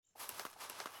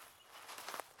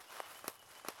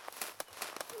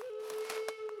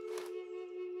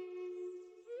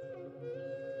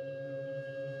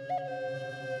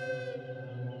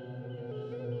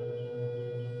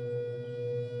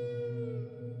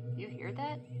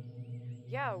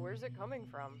Yeah, where's it coming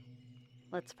from?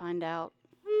 Let's find out.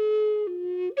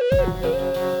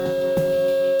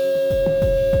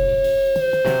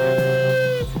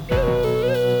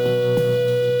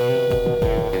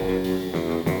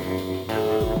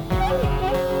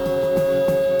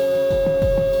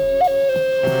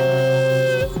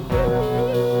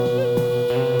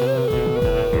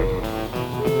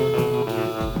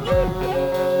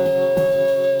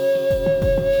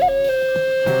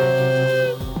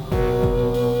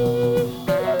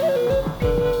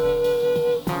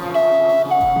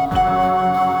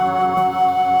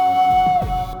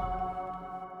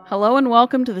 Hello and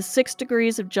welcome to the 6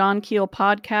 Degrees of John Keel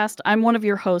podcast. I'm one of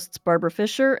your hosts, Barbara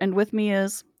Fisher, and with me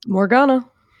is Morgana.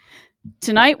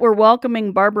 Tonight we're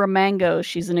welcoming Barbara Mango.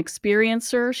 She's an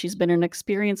experiencer. She's been an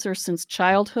experiencer since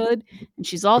childhood, and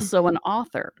she's also an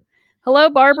author. Hello,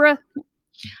 Barbara.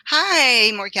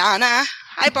 Hi, Morgana.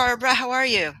 Hi, Barbara. How are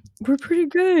you? We're pretty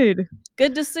good.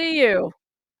 Good to see you.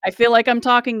 I feel like I'm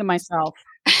talking to myself.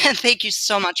 Thank you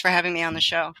so much for having me on the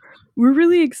show. We're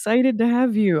really excited to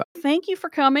have you. Thank you for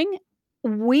coming.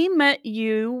 We met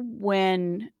you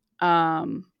when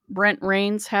Brent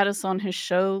Rains had us on his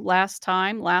show last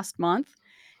month.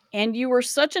 And you were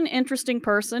such an interesting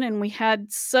person, and we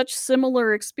had such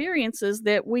similar experiences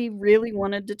that we really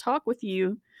wanted to talk with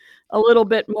you a little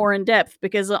bit more in depth,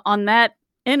 because on that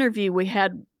interview we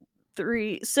had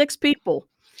 6 people.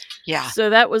 Yeah. So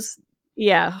that was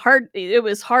hard. It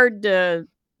was hard to,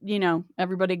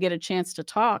 everybody get a chance to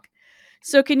talk.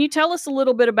 So can you tell us a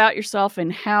little bit about yourself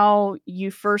and how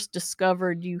you first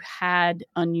discovered you had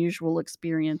unusual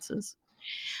experiences?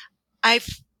 I've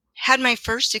had my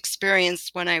first experience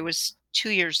when I was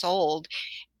 2 years old.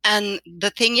 And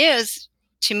the thing is,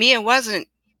 to me, it wasn't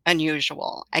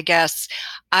unusual, I guess.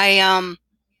 From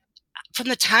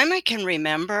the time I can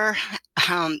remember,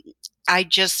 I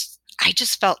just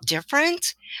felt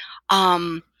different.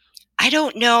 I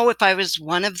don't know if I was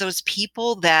one of those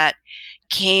people that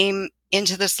came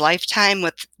into this lifetime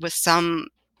with some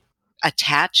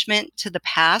attachment to a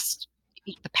past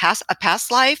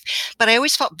life, but I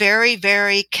always felt very,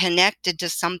 very connected to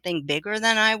something bigger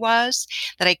than I was,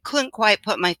 that I couldn't quite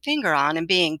put my finger on. And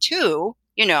being 2,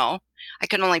 I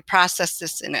could only process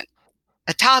this in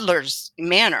a toddler's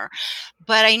manner,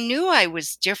 but I knew I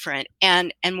was different.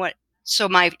 So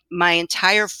my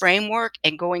entire framework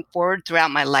and going forward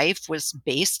throughout my life was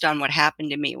based on what happened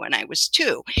to me when I was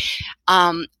 2.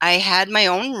 I had my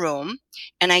own room,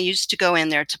 and I used to go in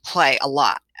there to play a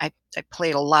lot. I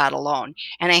played a lot alone.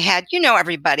 And I had,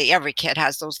 every kid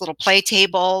has those little play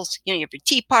tables, you have your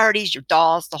tea parties, your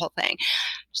dolls, the whole thing.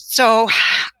 So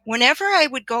whenever I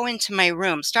would go into my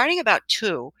room, starting about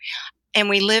 2, and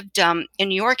we lived in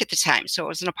New York at the time, so it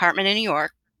was an apartment in New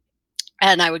York,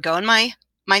 and I would go in my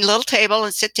little table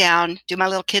and sit down, do my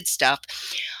little kid stuff.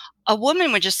 A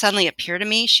woman would just suddenly appear to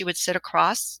me. She would sit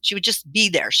across. She would just be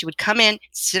there. She would come in,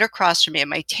 sit across from me at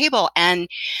my table, and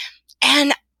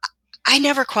I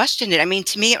never questioned it. I mean,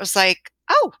 to me, it was like,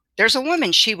 oh, there's a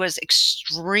woman. She was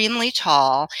extremely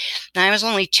tall, and I was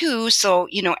only 2, so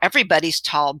everybody's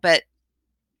tall, but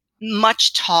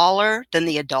much taller than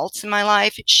the adults in my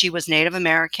life. She was Native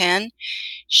American.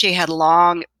 She had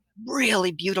long,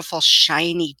 really beautiful,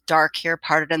 shiny, dark hair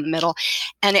parted in the middle.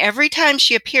 And every time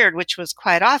she appeared, which was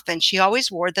quite often, she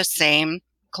always wore the same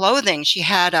clothing. She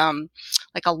had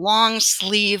like a long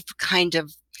sleeve kind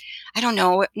of, I don't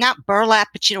know, not burlap,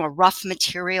 but a rough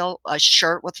material, a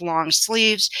shirt with long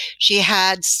sleeves. She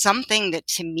had something that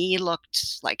to me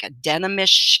looked like a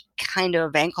denimish kind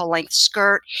of ankle length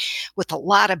skirt with a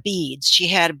lot of beads. She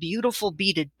had a beautiful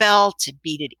beaded belt and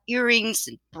beaded earrings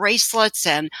and bracelets,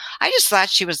 and I just thought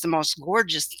she was the most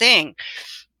gorgeous thing.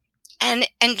 And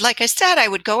like I said, I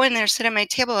would go in there, sit at my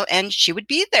table, and she would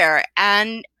be there.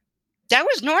 And that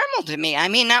was normal to me. I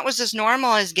mean, that was as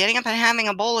normal as getting up and having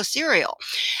a bowl of cereal.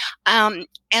 And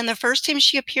the first time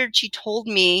she appeared, she told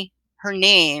me her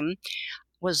name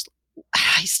was,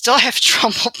 I still have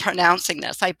trouble pronouncing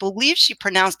this. I believe she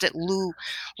pronounced it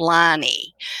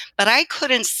Lulani, but I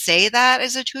couldn't say that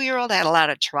as a 2-year-old. I had a lot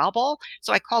of trouble.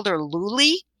 So I called her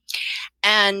Luli.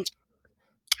 And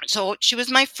so she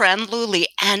was my friend, Luli.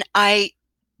 And I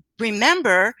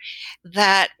remember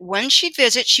that when she'd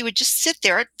visit, she would just sit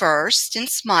there at first and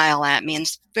smile at me, and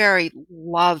it's very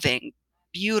loving,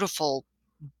 beautiful,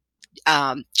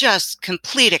 just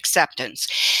complete acceptance.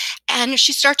 And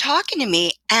she'd start talking to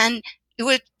me, and it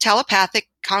was telepathic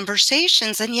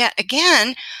conversations. And yet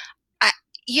again,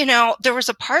 there was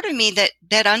a part of me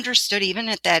that understood, even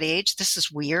at that age, this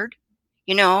is weird.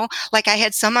 Like I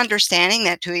had some understanding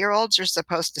that 2-year-olds are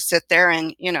supposed to sit there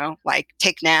and, like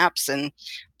take naps and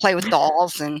play with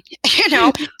dolls and, you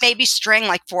know, maybe string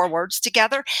like 4 words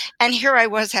together. And here I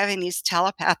was having these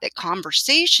telepathic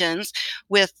conversations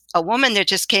with a woman that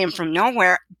just came from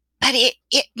nowhere, but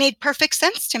it made perfect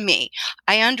sense to me.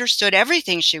 I understood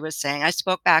everything she was saying. I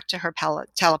spoke back to her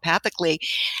telepathically,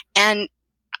 and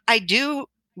I do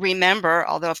remember,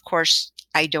 although of course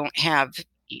I don't have,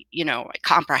 you know,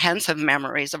 comprehensive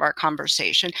memories of our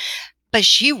conversation, but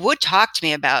she would talk to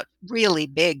me about really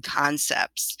big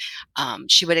concepts.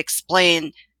 She would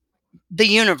explain the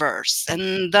universe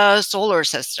and the solar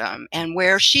system and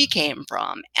where she came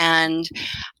from, and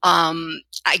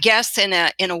I guess in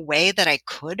a way that I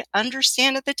could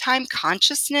understand at the time,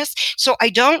 consciousness. So I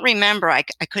don't remember. I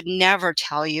could never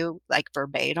tell you like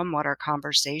verbatim what our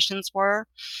conversations were,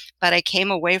 but I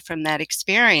came away from that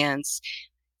experience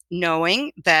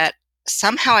knowing that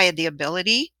somehow I had the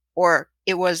ability, or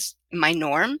it was my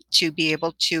norm, to be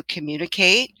able to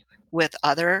communicate with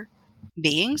other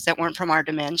beings that weren't from our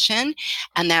dimension,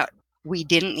 and that we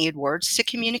didn't need words to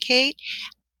communicate.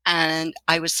 And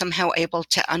I was somehow able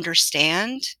to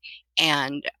understand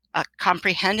and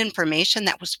comprehend information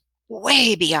that was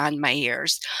way beyond my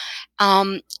years.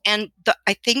 I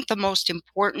think the most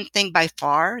important thing by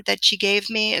far that she gave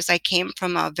me is I came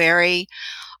from a very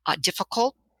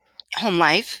difficult home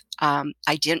life.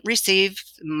 I didn't receive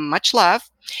much love,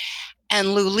 and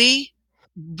Luli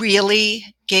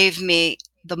really gave me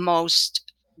the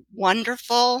most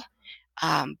wonderful,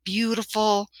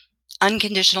 beautiful,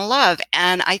 unconditional love.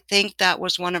 And I think that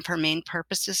was one of her main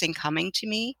purposes in coming to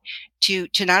me, to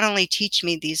not only teach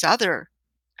me these other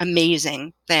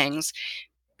amazing things,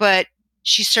 but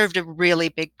she served a really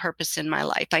big purpose in my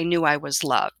life. I knew I was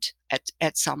loved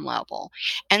at some level.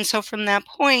 And so from that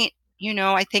point, you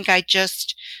know, I think I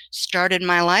just started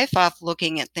my life off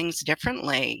looking at things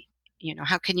differently. You know,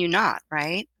 how can you not,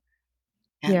 right?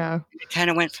 And Yeah. it kind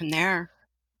of went from there.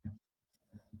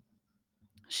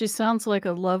 She sounds like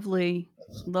a lovely,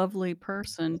 lovely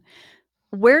person.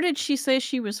 Where did she say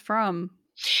she was from?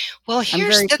 Well, I'm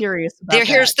here's very the curious about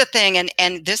here's that. the thing,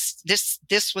 and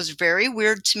this was very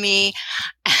weird to me.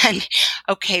 And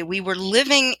okay, we were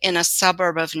living in a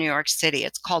suburb of New York City.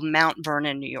 It's called Mount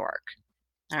Vernon, New York.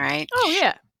 All right. Oh,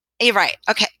 yeah. Right.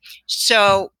 Okay.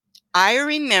 So I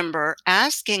remember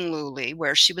asking Luli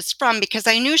where she was from because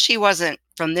I knew she wasn't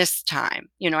from this time.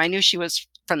 You know, I knew she was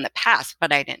from the past,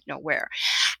 but I didn't know where.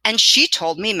 And she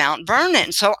told me Mount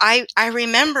Vernon. So I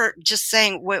remember just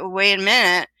saying, wait a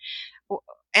minute.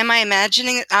 Am I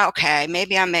imagining it? Okay,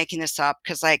 maybe I'm making this up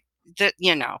because, like,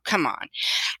 you know, come on.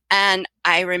 And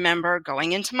I remember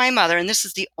going into my mother, and this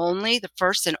is the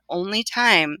first and only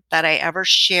time that I ever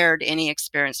shared any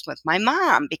experience with my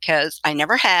mom, because I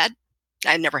never had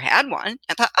one.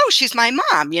 I thought, oh, she's my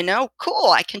mom, you know,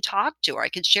 cool. I can talk to her. I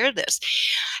can share this.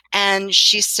 And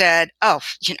she said, oh,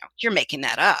 you know, you're making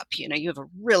that up. You know, you have a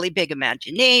really big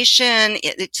imagination.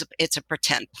 It's a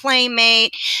pretend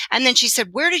playmate. And then she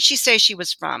said, where did she say she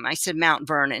was from? I said, Mount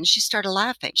Vernon. She started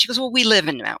laughing. She goes, well, we live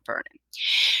in Mount Vernon.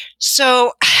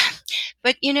 So,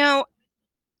 but you know,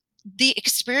 the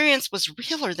experience was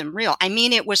realer than real. I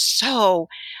mean, it was so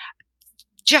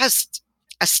just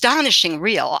astonishing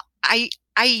real.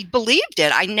 I believed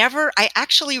it. I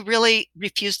actually really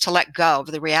refused to let go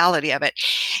of the reality of it.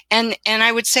 And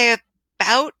I would say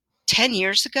about 10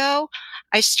 years ago,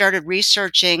 I started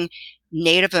researching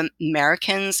Native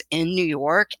Americans in New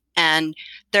York, and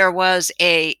there was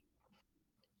a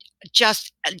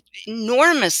just an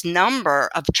enormous number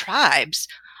of tribes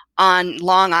on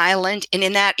Long Island and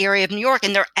in that area of New York.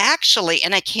 And they're actually,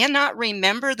 and I cannot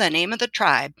remember the name of the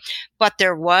tribe, but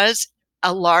there was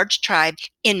a large tribe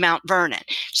in Mount Vernon.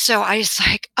 So I was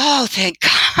like, oh, thank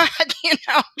God, you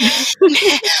know,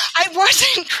 I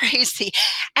wasn't crazy.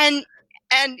 And,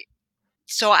 and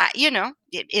so I, you know,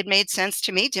 it made sense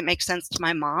to me. It didn't make sense to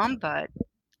my mom, but,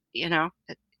 you know,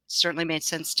 it certainly made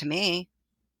sense to me.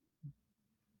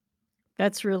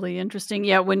 That's really interesting.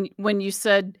 Yeah, when you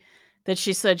said that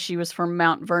she said she was from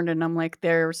Mount Vernon, I'm like,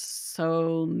 there's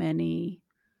so many,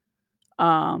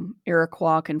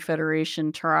 Iroquois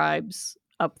Confederation tribes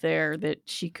up there that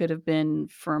she could have been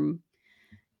from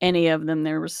any of them.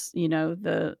 There was, you know,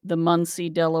 the Muncie,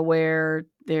 Delaware,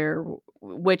 there,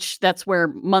 which that's where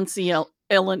Muncie,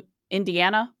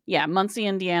 Indiana? Yeah, Muncie,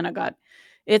 Indiana got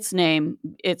its name.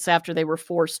 It's after they were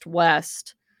forced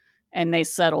west and they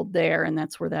settled there, and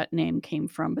that's where that name came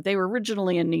from. But they were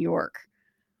originally in New York.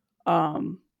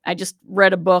 I just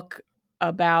read a book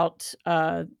about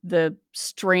the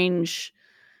strange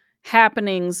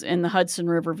happenings in the Hudson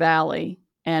River Valley,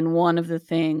 and one of the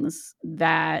things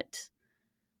that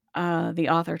the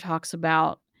author talks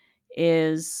about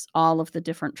is all of the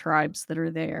different tribes that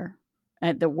are there.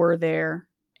 that were there,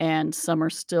 and some are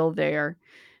still there.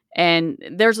 And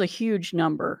there's a huge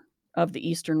number of the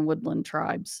Eastern Woodland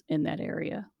tribes in that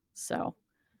area. So,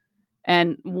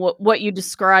 and what you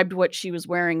described, what she was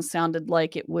wearing, sounded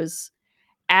like it was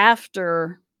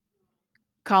after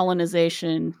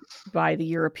colonization by the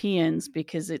Europeans,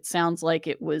 because it sounds like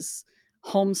it was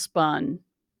homespun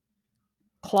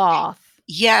cloth.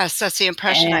 Yes, that's the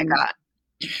impression I And got.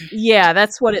 yeah,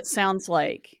 that's what it sounds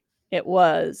like it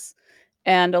was.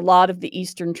 And a lot of the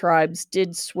Eastern tribes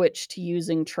did switch to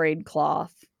using trade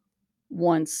cloth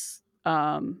once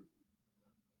the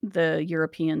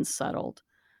Europeans settled.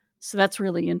 So that's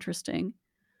really interesting.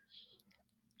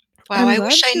 Wow, I'm I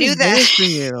glad wish I she knew was there that. for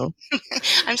you.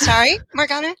 I'm sorry,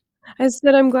 Morgana? I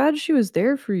said I'm glad she was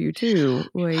there for you too.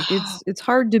 Like, it's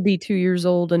hard to be 2 years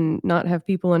old and not have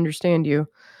people understand you.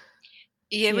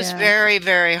 It was Yeah. very,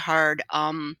 very hard,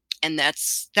 and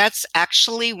that's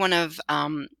actually one of,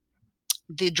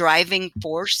 the driving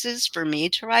forces for me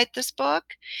to write this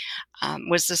book,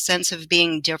 was the sense of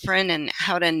being different and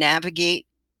how to navigate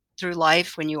through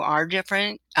life when you are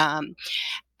different,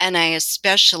 and I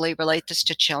especially relate this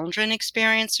to children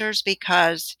experiencers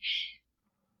because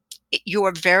you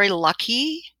are very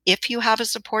lucky if you have a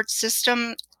support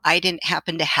system. I didn't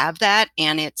happen to have that,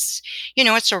 and it's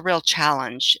a real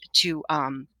challenge to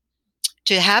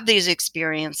have these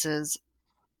experiences,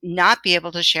 not be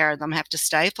able to share them, have to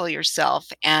stifle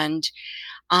yourself, um,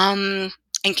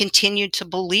 and continue to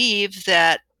believe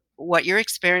that what your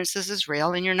experiences is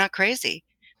real and you're not crazy.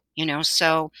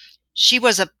 So she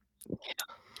was a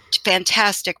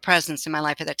fantastic presence in my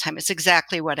life at that time. It's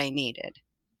exactly what I needed.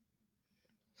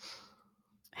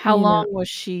 How You know long was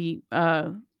she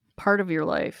part of your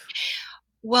life?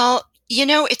 Well,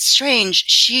 it's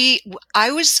strange.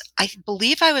 I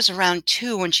believe I was around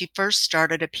 2 when she first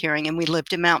started appearing, and we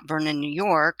lived in Mount Vernon, New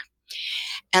York.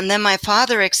 And then my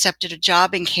father accepted a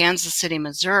job in Kansas City,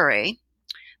 Missouri.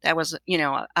 That was,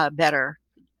 a better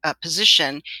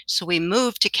position. So we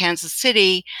moved to Kansas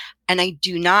City, and I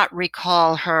do not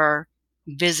recall her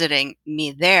visiting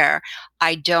me there.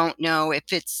 I don't know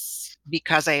if it's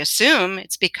because I assume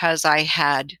it's because I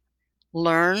had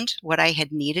learned what I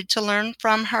had needed to learn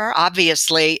from her.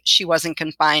 Obviously, she wasn't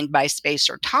confined by space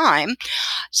or time.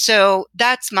 So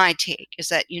that's my take, is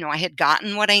that, I had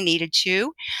gotten what I needed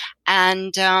to.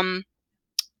 And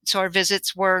so our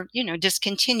visits were,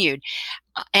 discontinued.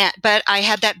 But I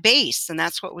had that base, and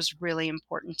that's what was really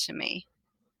important to me.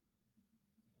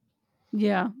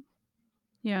 Yeah.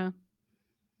 Yeah.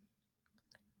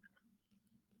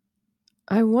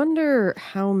 I wonder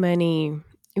how many,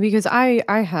 because I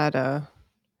had a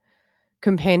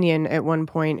companion at one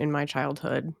point in my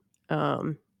childhood,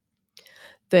 um,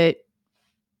 that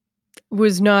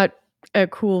was not a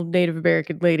cool Native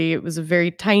American lady. It was a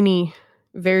very tiny,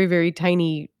 very, very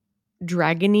tiny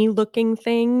dragony looking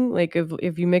thing, like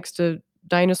if you mixed a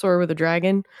dinosaur with a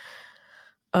dragon,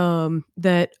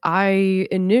 that I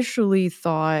initially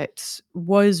thought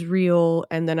was real,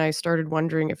 and then I started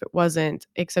wondering if it wasn't,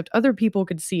 except other people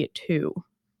could see it too.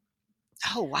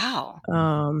 Oh, wow.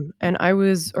 And I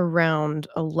was around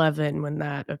 11 when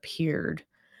that appeared,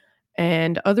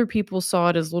 and other people saw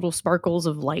it as little sparkles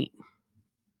of light,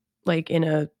 like in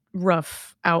a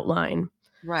rough outline.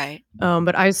 Right.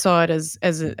 But I saw it as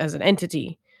an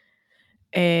entity,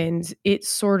 and it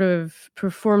sort of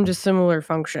performed a similar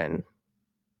function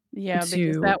Yeah, because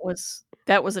to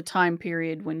that was a time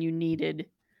period when you needed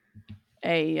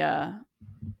a uh,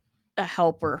 a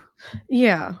helper.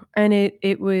 yeah, and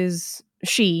it was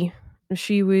she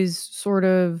was sort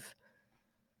of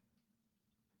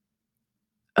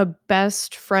a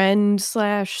best friend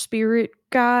slash spirit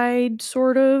guide,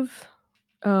 sort of.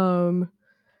 Um,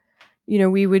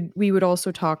 we would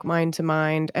also talk mind to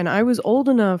mind, and I was old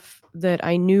enough that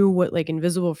I knew what, like,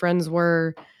 invisible friends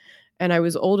were, and I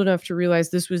was old enough to realize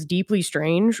this was deeply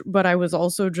strange, but I was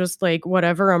also just like,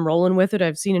 "Whatever, I'm rolling with it,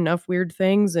 I've seen enough weird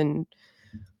things," and,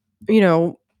 you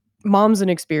know, mom's an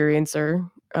experiencer,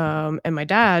 and my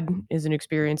dad is an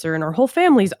experiencer, and our whole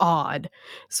family's odd.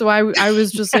 So I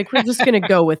was just like, "We're just gonna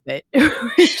go with it.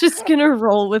 We're just gonna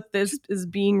roll with this as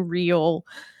being real."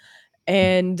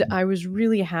 And I was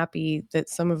really happy that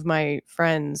some of my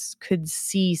friends could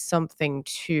see something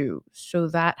too, so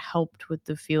that helped with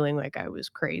the feeling like I was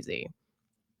crazy.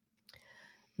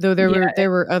 Though there Yeah, were there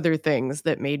were other things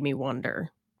that made me wonder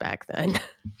back then.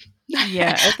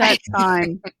 yeah, I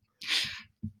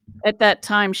at that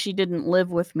time, she didn't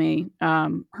live with me.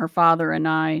 Her father and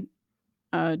I,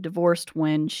 divorced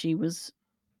when she was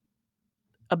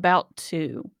about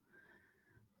 2.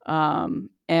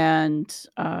 And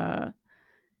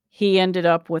he ended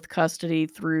up with custody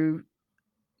through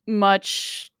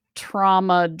much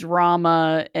trauma,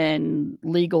 drama, and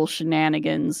legal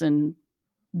shenanigans and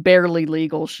barely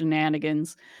legal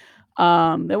shenanigans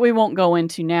that we won't go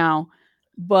into now.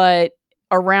 But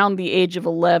around the age of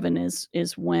 11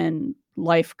 is when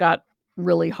life got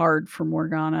really hard for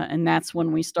Morgana, and that's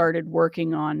when we started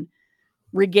working on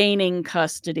regaining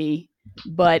custody.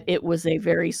 But it was a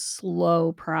very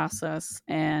slow process,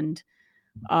 and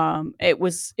it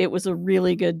was a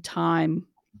really good time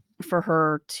for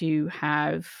her to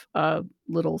have a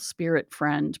little spirit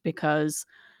friend, because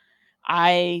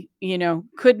I,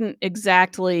 couldn't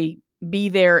exactly be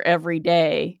there every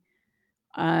day.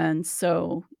 And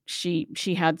so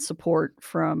she had support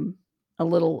from a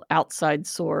little outside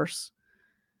source.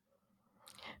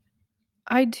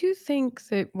 I do think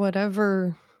that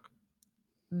whatever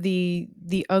the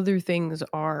other things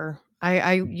are,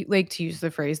 I like to use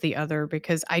the phrase "the other"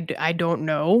 because I don't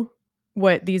know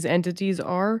what these entities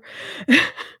are.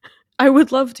 I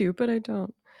would love to, but I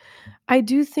don't. I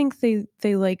do think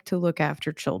they like to look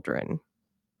after children.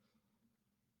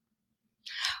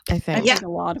 I I Yeah, think. think a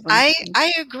lot of them.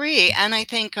 I agree, and I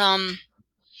think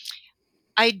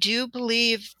I do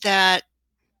believe that,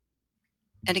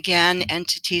 and again,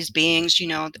 entities, beings,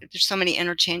 there's so many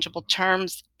interchangeable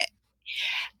terms.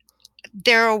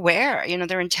 They're aware,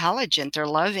 they're intelligent, they're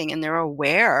loving, and they're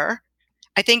aware.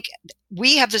 I think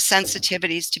we have the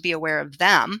sensitivities to be aware of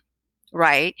them,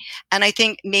 right? And I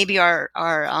think maybe our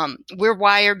we're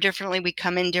wired differently. We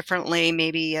come in differently,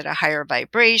 maybe at a higher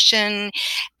vibration,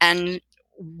 and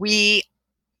we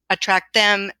attract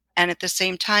them. And at the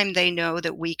same time, they know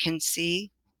that we can see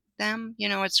them.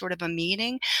 It's sort of a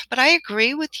meeting. But I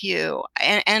agree with you,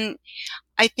 and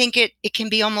I think it can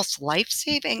be almost life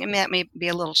saving. I mean, that may be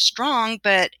a little strong,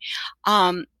 but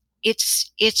um,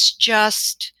 it's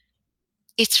just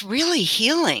it's really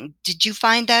healing. Did you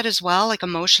find that as well, like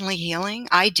emotionally healing?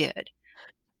 I did.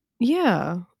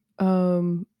 Yeah.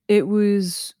 It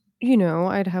was,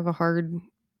 I'd have a hard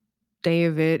day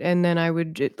of it, and then I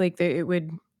would like it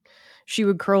would she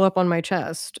would curl up on my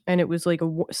chest, and it was like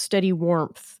a steady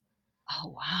warmth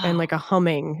Oh, and wow. like a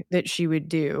humming that she would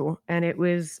do, and it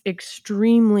was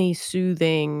extremely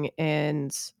soothing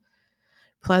and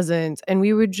pleasant, and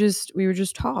we would just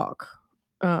talk.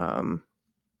 Um,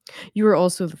 you were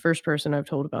also the first person I've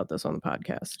told about this on the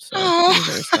podcast, so Oh, you're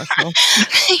very special.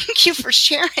 thank you for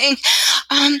sharing.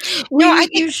 Um, Well, no, I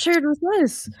think you shared with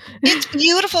us. it's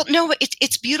beautiful. No,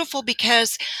 it's beautiful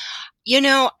because,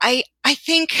 I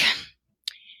think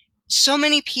so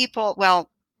many people, well,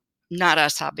 not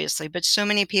us obviously, but so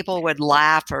many people would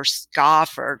laugh or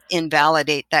scoff or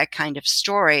invalidate that kind of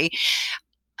story.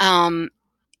 Um,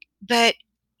 but,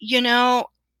 you know,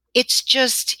 it's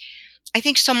just, I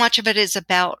think so much of it is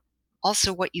about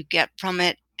also what you get from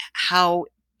it, how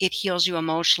it heals you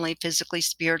emotionally, physically,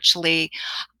 spiritually.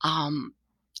 Um,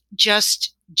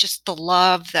 just the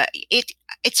love that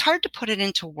it's hard to put it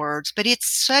into words, but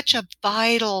it's such a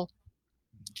vital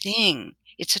thing.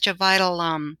 It's such a vital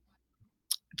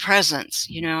presence.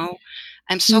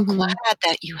 I'm so glad Mhm.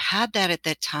 that you had that at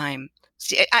that time.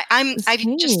 See, I've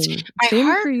just Same. my Same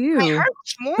heart for my you.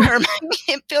 heart's warm. I mean,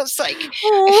 it feels like I feel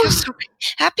Oh. so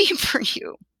happy for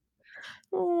you.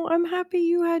 Oh, I'm happy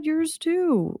you had yours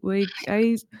too. Like,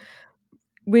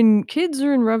 when kids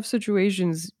are in rough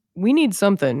situations, we need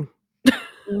something.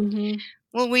 Mhm.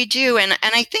 Well, we do, and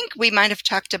I think we might have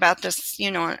talked about this,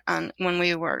 on when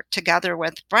we were together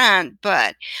with Brent.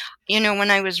 But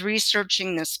when I was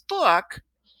researching this book,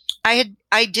 I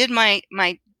did my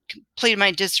completed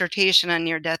my dissertation on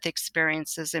near death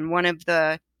experiences, and one of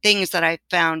the things that I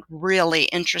found really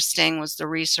interesting was the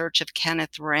research of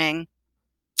Kenneth Ring,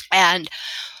 and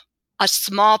a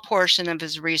small portion of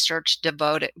his research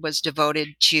was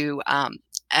devoted to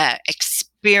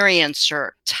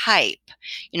experiencer type,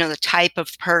 the type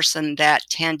of person that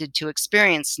tended to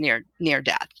experience near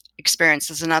death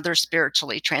experiences and other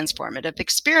spiritually transformative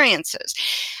experiences.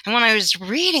 And when I was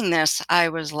reading this, I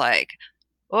was like,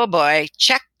 oh boy,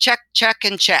 check, check, check,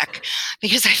 and check,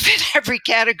 because I fit every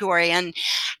category. And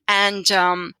I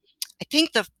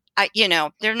think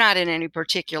they're not in any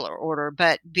particular order,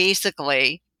 but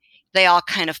basically they all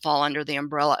kind of fall under the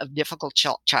umbrella of difficult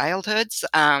childhoods.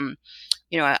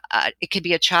 It could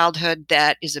be a childhood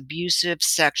that is abusive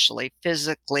sexually,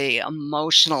 physically,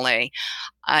 emotionally.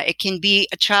 It can be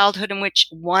a childhood in which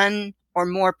one or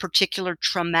more particular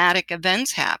traumatic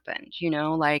events happened,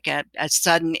 like a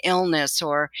sudden illness.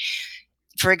 Or,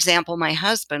 for example, my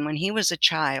husband, when he was a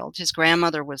child, his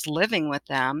grandmother was living with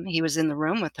them. He was in the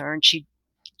room with her, and she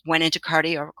went into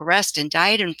cardiac arrest and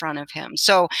died in front of him.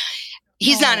 So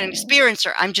he's not an Oh.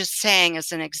 experiencer. I'm just saying,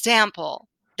 as an example,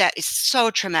 that is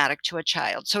so traumatic to a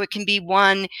child. So it can be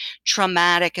one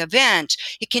traumatic event.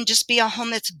 It can just be a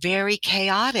home that's very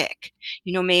chaotic.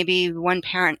 Maybe one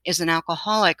parent is an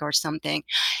alcoholic or something.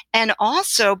 And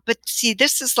also, but see,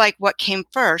 this is like what came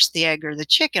first, the egg or the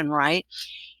chicken, right?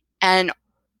 And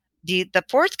the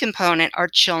fourth component are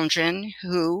children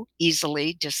who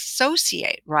easily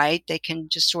dissociate, right? They can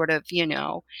just sort of,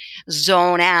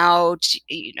 zone out,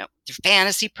 they're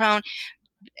fantasy prone.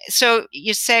 So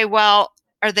you say, well,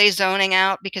 are they zoning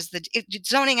out? Because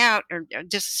zoning out or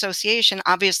disassociation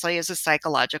obviously is a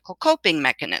psychological coping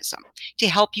mechanism to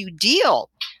help you deal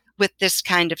with this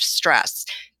kind of stress.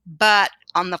 But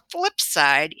on the flip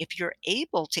side, if you're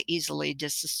able to easily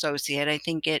disassociate, I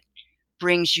think it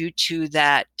brings you to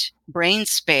that brain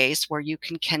space where you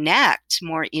can connect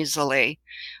more easily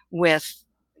with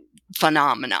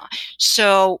phenomena.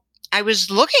 So I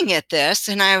was looking at this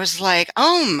and I was like,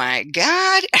 oh my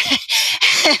God,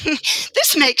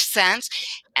 this makes sense.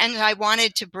 And I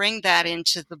wanted to bring that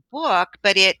into the book,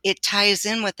 but it ties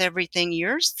in with everything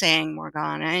you're saying,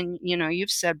 Morgana. And, you've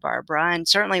said, Barbara, and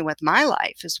certainly with my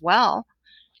life as well,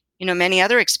 many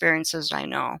other experiences I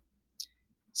know.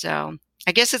 So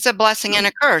I guess it's a blessing and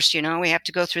a curse. We have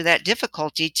to go through that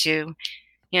difficulty to,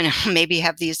 maybe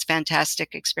have these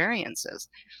fantastic experiences.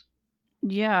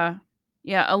 Yeah.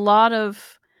 Yeah, a lot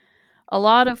of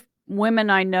women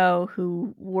I know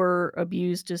who were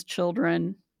abused as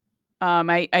children.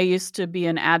 I used to be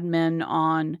an admin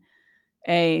on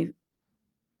a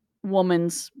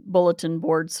woman's bulletin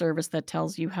board service that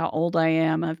tells you how old I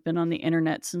am. I've been on the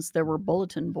internet since there were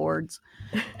bulletin boards.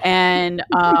 And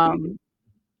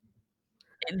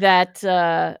that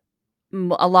a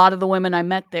lot of the women I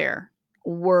met there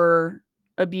were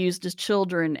abused as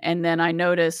children. And then I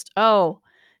noticed, oh,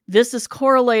 this is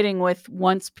correlating with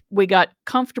once we got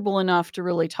comfortable enough to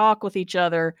really talk with each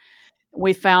other,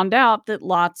 we found out that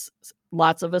lots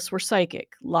of us were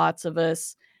psychic. Lots of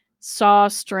us saw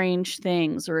strange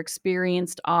things or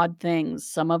experienced odd things.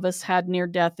 Some of us had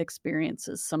near-death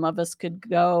experiences. Some of us could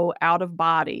go out of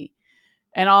body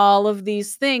and all of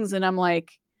these things. And I'm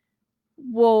like,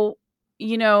 well,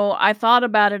 I thought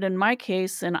about it in my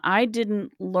case, and I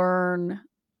didn't learn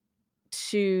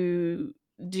to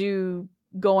do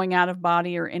going out of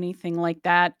body or anything like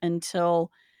that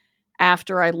until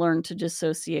after I learned to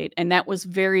dissociate. And that was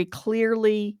very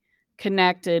clearly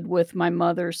connected with my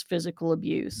mother's physical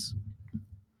abuse.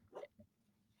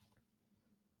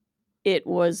 It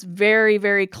was very,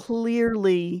 very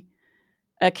clearly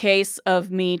a case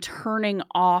of me turning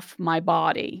off my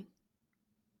body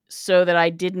so that I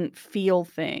didn't feel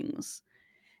things.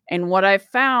 And what I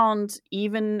found,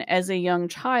 even as a young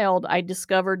child, I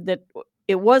discovered that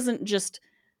it wasn't just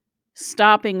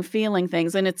stopping feeling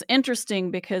things. And it's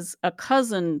interesting because a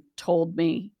cousin told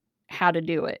me how to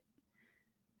do it.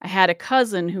 I had a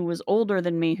cousin who was older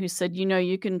than me who said,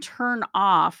 you can turn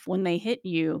off when they hit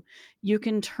you, you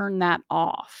can turn that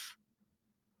off.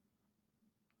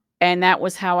 And that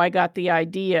was how I got the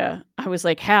idea. I was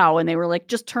like, how? And they were like,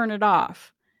 just turn it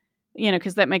off,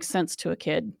 because that makes sense to a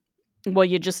kid. Well,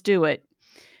 you just do it.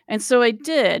 And so I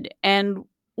did. And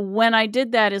when I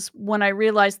did that is when I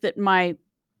realized that my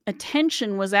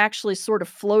attention was actually sort of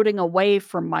floating away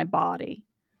from my body.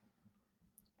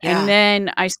 Yeah. And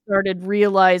then I started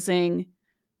realizing,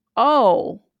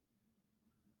 oh,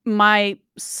 my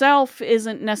self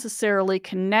isn't necessarily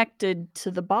connected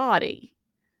to the body.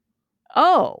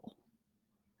 Oh.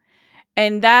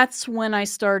 And that's when I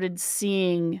started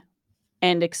seeing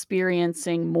and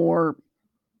experiencing more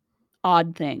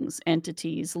odd things,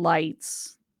 entities,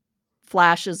 lights,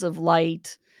 flashes of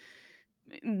light,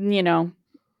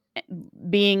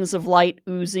 beings of light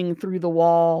oozing through the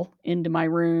wall into my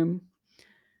room.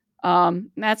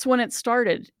 That's when it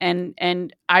started.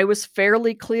 And I was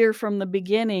fairly clear from the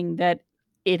beginning that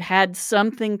it had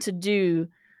something to do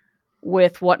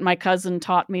with what my cousin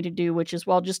taught me to do, which is,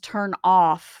 well, just turn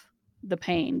off the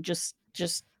pain. Just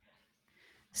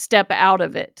step out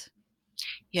of it.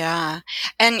 Yeah.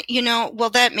 And, well,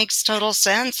 that makes total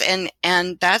sense.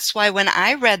 And that's why when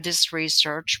I read this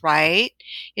research, right,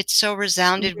 it so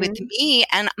resounded with me.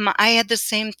 And I had the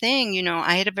same thing.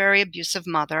 I had a very abusive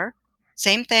mother.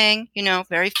 Same thing,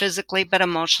 very physically, but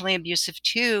emotionally abusive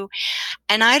too.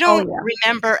 And I don't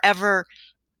remember ever,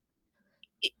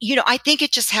 I think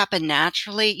it just happened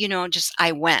naturally, just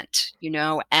I went,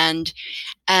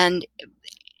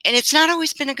 and it's not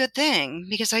always been a good thing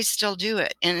because I still do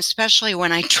it. And especially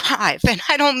when I drive, and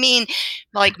I don't mean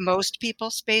like most people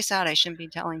space out. I shouldn't be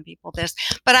telling people this,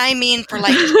 but I mean for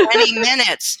like 20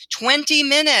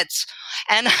 minutes.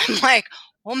 And I'm like,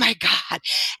 oh my God.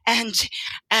 And,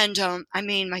 I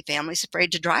mean, my family's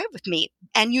afraid to drive with me.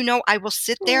 And, I will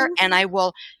sit there Oh. and I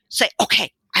will say,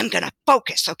 okay, I'm going to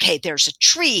focus. Okay, there's a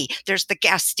tree. There's the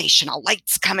gas station. A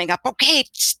light's coming up. Okay,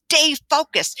 stay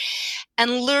focused.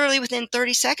 And literally within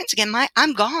 30 seconds, again,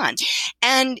 I'm gone.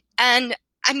 And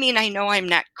I mean, I know I'm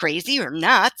not crazy or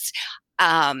nuts.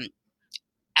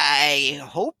 I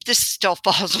hope this still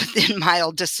falls within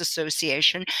mild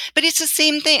disassociation, but it's the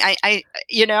same thing.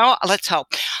 Let's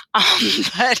hope.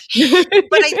 But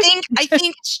I think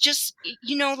it's just,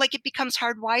 like it becomes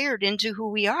hardwired into who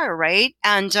we are, right?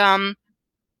 And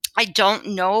I don't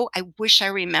know. I wish I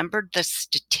remembered the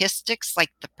statistics, like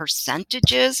the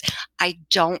percentages. I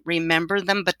don't remember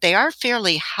them, but they are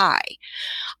fairly high.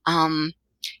 And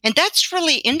that's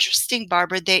really interesting,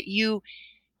 Barbara, that you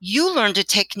learned a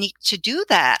technique to do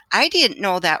that. I didn't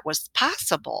know that was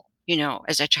possible,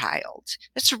 as a child.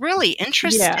 It's really Yeah.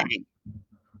 interesting.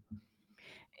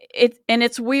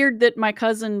 It's weird that my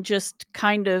cousin just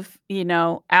kind of,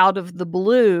 out of the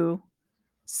blue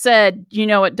said,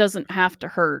 "It doesn't have to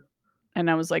hurt." And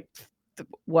I was like,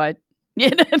 "What?"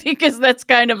 Because that's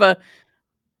kind of a,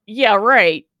 "Yeah,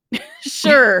 right.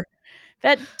 Sure.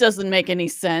 That doesn't make any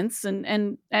sense."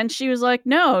 And she was like,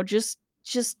 "No, just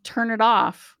turn it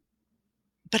off."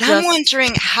 But I'm Just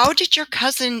wondering, how did your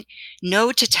cousin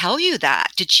know to tell you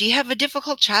that? Did she have a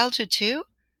difficult childhood too?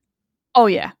 Oh,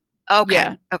 yeah. Okay.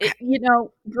 Yeah. Okay.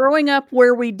 Growing up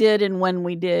where we did and when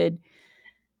we did,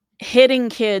 hitting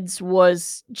kids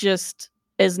was just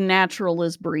as natural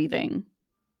as breathing,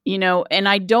 and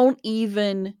I don't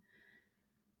even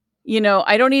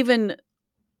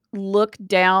look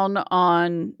down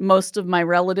on most of my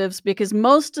relatives because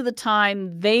most of the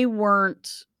time they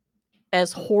weren't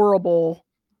as horrible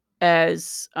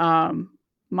as,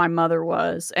 my mother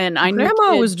was, and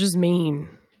Grandma was just mean.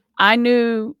 I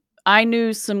knew I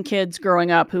knew some kids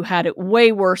growing up who had it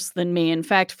way worse than me. In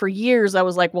fact, for years, I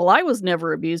was like, "Well, I was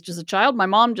never abused as a child. My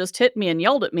mom just hit me and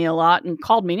yelled at me a lot and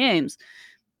called me names."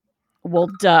 Well,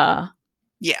 duh.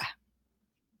 Yeah.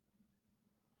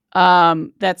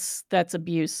 That's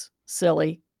abuse,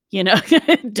 silly,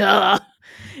 duh.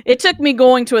 It took me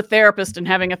going to a therapist and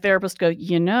having a therapist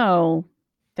go,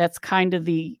 that's kind of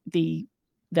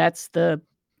that's the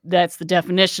that's the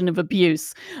definition of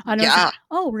abuse. And I was like, Yeah.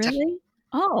 "Oh, Def- really?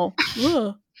 Oh,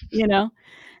 ugh," you know?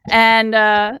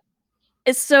 And,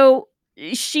 so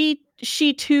she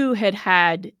too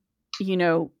had,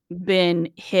 been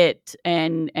hit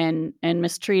and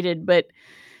mistreated, but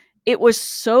it was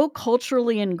so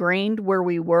culturally ingrained where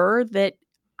we were that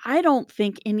I don't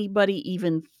think anybody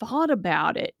even thought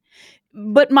about it.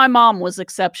 But my mom was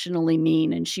exceptionally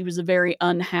mean, and she was a very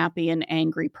unhappy and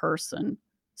angry person.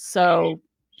 So,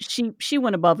 she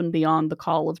went above and beyond the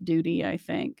call of duty, I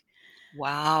think.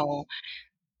 wow.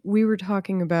 We were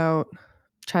talking about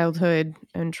childhood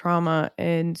and trauma,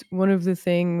 and one of the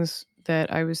things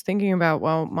that I was thinking about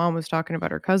while mom was talking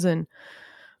about her cousin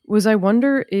was I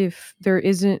wonder if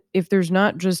there's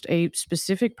not just a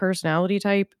specific personality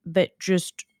type that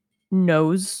just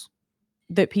knows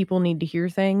that people need to hear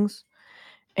things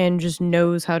and just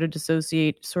knows how to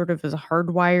dissociate sort of as a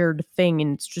hardwired thing,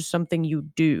 and it's just something you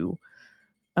do.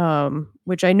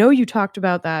 Which I know you talked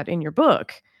about that in your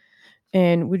book.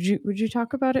 And would you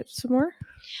talk about it some more?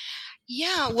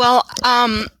 Yeah. Well,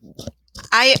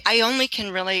 I only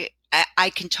can really I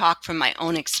can talk from my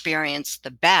own experience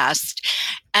the best.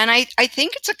 And I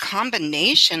think it's a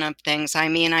combination of things. I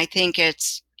mean, I think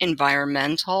it's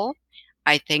environmental.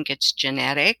 I think it's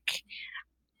genetic.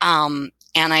 And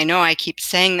I know I keep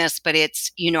saying this, but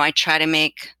it's, I try to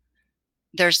make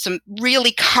there's some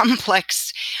really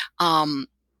complex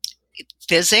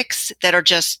physics that are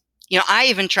just, I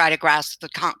even try to grasp the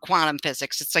quantum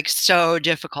physics. It's like so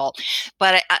difficult,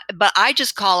 but I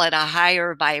just call it a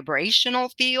higher vibrational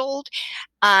field.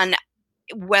 And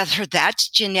whether that's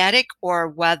genetic or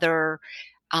whether,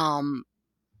 um,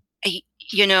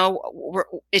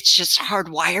 it's just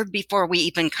hardwired before we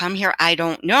even come here. I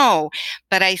don't know,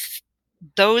 but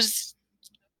those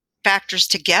factors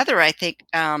together, I think,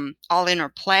 all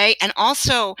interplay. And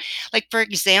also, like, for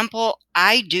example,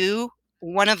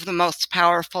 one of the most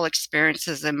powerful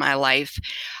experiences in my life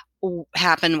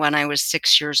happened when I was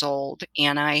 6 years old,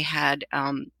 and I had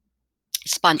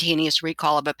spontaneous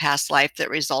recall of a past life that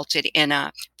resulted in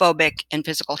a phobic and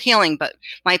physical healing. But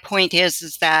my point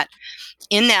is that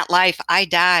in that life, I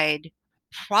died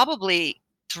probably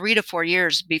 3 to 4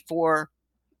 years before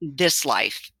this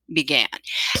life began.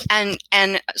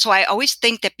 And so I always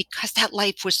think that because that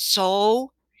life was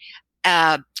so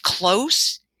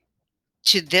close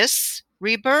to this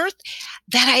rebirth,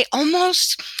 that I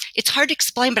almost it's hard to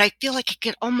explain, but I feel like I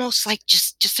could almost like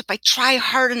just if I try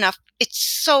hard enough, it's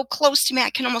so close to me, I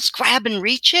can almost grab and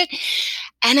reach it.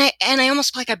 And I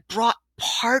almost feel like I brought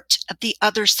part of the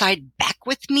other side back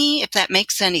with me, if that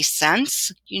makes any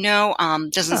sense.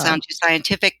 Doesn't Yeah. sound too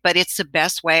scientific, but it's the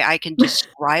best way I can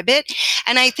describe it.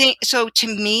 And I think so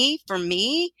for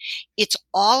me, it's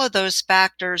all of those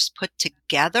factors put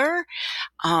together.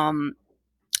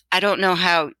 I don't know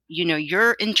how,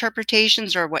 your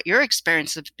interpretations or what your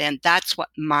experience have been. That's what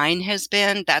mine has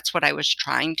been. That's what I was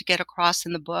trying to get across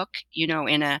in the book,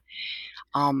 in a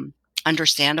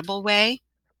understandable way.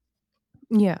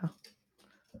 Yeah.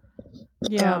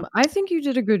 Yeah. I think you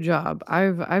did a good job.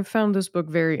 I've found this book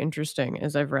very interesting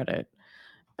as I've read it.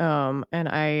 And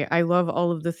I love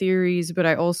all of the theories, but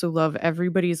I also love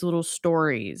everybody's little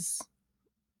stories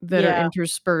that are Yeah.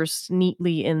 interspersed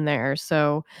neatly in there.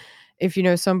 So if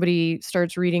somebody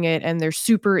starts reading it and they're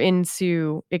super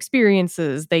into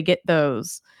experiences, they get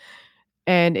those.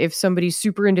 And if somebody's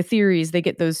super into theories, they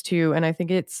get those too. And I think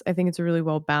it's a really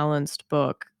well balanced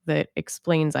book that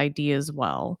explains ideas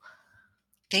well.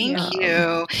 Thank Yeah.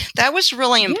 you. That was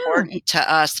really Yeah. important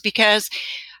to us because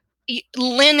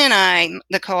Lynn and I,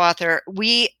 the co-author,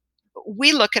 we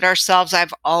look at ourselves.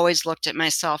 I've always looked at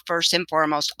myself first and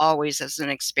foremost, always as an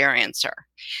experiencer.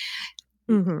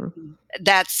 Mhm.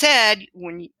 That said,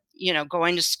 when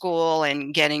going to school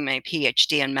and getting my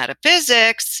PhD in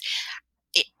metaphysics,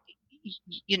 it,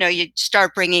 you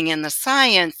start bringing in the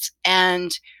science.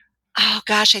 And oh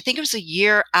gosh, I think it was a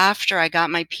year after I got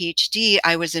my PhD,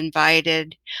 I was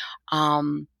invited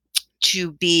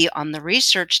to be on the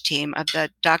research team of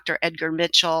the Dr. Edgar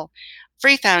Mitchell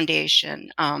Free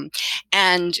Foundation.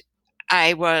 And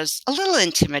I was a little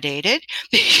intimidated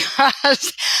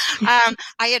because I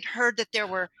had heard that there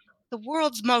were the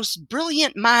world's most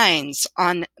brilliant minds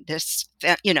on this,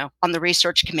 on the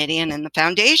research committee and in the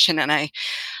foundation. And I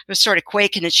was sort of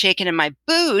quaking and shaking in my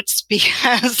boots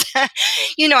because,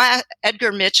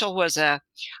 Edgar Mitchell was a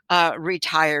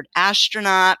retired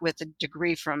astronaut with a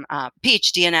degree from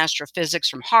PhD in astrophysics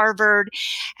from Harvard.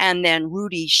 And then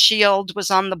Rudy Shield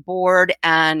was on the board,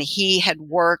 and he had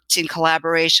worked in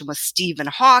collaboration with Stephen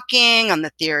Hawking on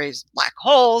the theories of black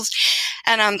holes.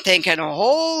 And I'm thinking,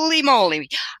 holy moly,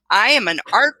 I am an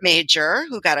art major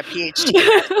who got a PhD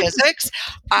in physics.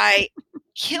 I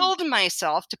killed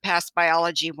myself to pass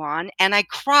biology 1, and I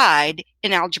cried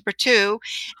in algebra 2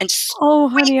 and Oh,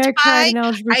 honey, I squeaked cried by. in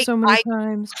algebra so many I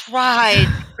times. cried.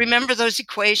 Remember those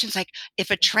equations? Like if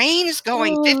a train is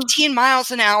going Oh. 15 miles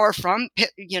an hour from,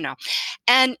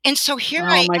 and so here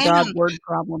Oh I my God, am. word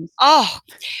problems. Oh,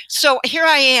 so here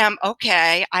I am.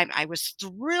 Okay. I was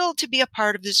thrilled to be a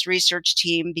part of this research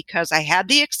team because I had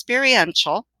the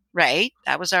experiential, right?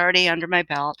 That was already under my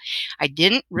belt. I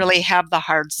didn't really have the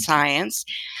hard science.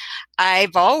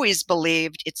 I've always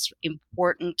believed it's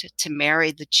important to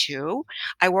marry the two.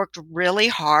 I worked really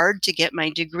hard to get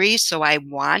my degree, so I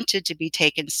wanted to be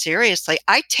taken seriously.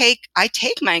 I take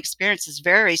my experiences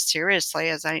very seriously,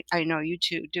 as I know you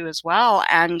two do as well.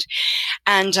 And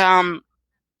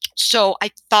so I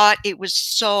thought it was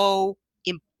so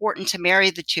important to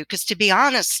marry the two because, to be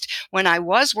honest, when I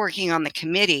was working on the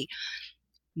committee,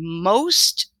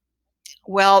 most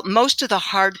most of the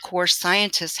hardcore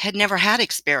scientists had never had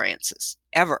experiences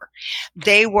ever.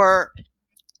 They were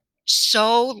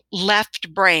so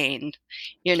left-brained,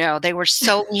 they were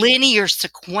so linear,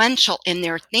 sequential in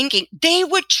their thinking. They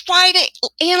would try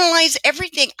to analyze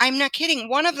everything. I'm not kidding.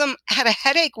 One of them had a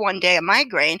headache one day, a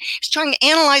migraine. He's trying to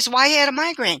analyze why he had a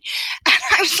migraine. And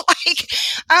I was like,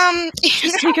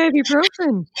 Just take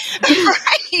ibuprofen.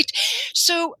 right.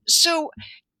 So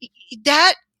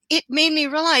that it made me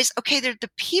realize, okay, they're the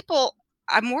people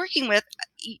I'm working with.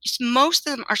 Most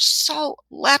of them are so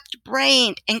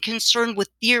left-brained and concerned with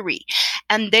theory,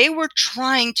 and they were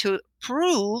trying to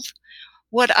prove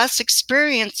what us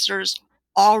experiencers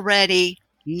already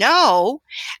know.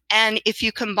 And if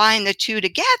you combine the two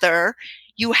together,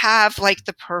 you have like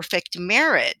the perfect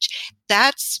marriage.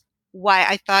 That's why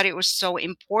I thought it was so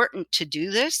important to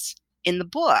do this in the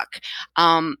book.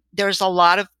 There's a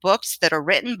lot of books that are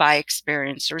written by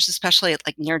experiencers, especially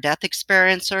like near-death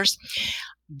experiencers.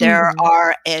 There Mhm.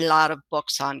 are a lot of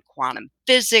books on quantum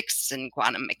physics and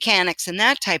quantum mechanics and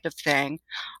that type of thing.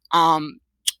 Um,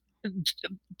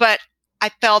 but I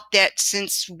felt that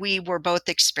since we were both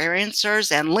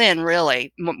experiencers, and Lynn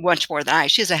really much more than I,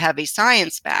 she has a heavy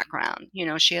science background.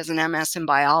 She has an MS in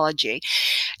biology.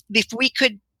 If we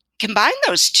could combine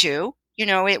those two,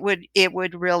 it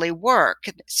would really work.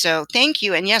 So thank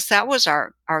you. And yes, that was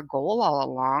our goal all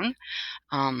along.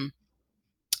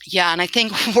 Yeah, and I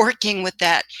think working with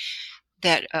that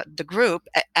that the group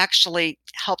actually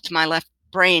helped my left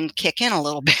brain kick in a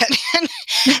little bit and,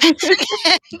 and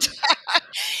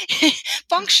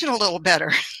function a little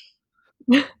better.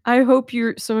 I hope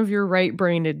some of your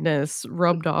right-brainedness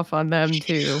rubbed off on them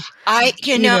too. I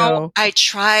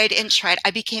tried and tried.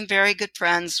 I became very good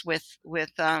friends with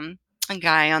a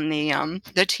guy on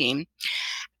the team,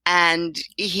 and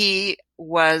he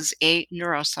was a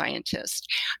neuroscientist,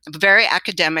 very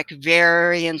academic,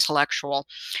 very intellectual.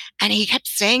 And he kept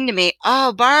saying to me,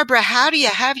 "Oh, Barbara, how do you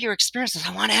have your experiences?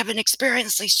 I want to have an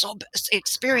experience so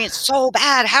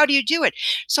bad. How do you do it?"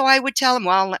 So I would tell him,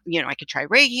 "Well, I could try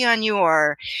Reiki on you,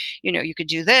 or, you could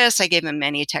do this." I gave him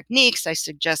many techniques. I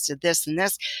suggested this and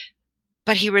this,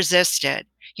 but he resisted.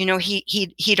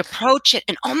 He'd approach it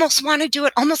and almost want to do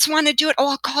it. Oh,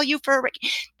 I'll call you for a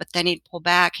Reiki. But then he'd pull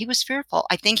back. He was fearful.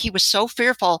 I think he was so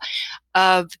fearful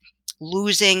of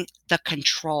losing the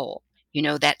control,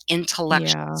 that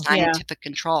intellectual, Yeah. scientific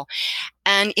control.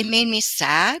 And it made me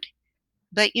sad,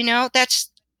 but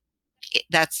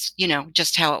that's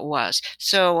just how it was.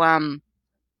 So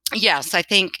yes, I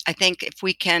think if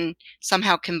we can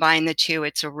somehow combine the two,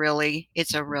 it's a really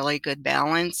good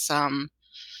balance.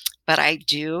 But I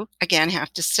do again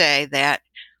have to say that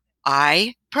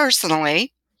I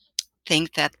personally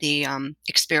think that the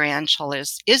experiential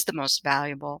is the most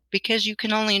valuable, because you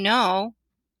can only know,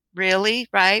 really,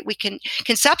 right? We can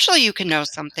conceptually, you can know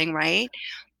something, right?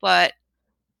 But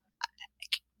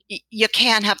you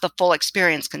can't have the full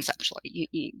experience conceptually.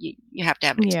 You have to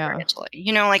have it Yeah.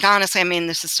 experientially. Like, honestly, I mean,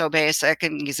 this is so basic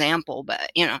an example,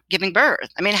 but giving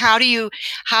birth. I mean, how do you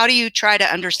try to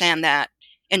understand that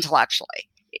intellectually?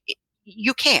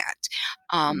 You can't.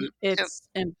 So It's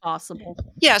impossible.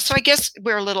 yeah, so I guess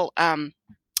we're a little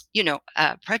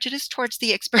prejudiced towards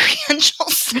the experiential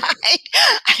side.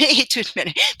 I hate to admit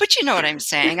it, but you know what I'm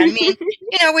saying. I mean,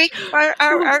 we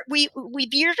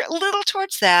veered a little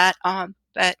towards that,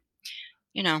 but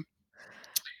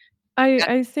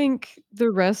I think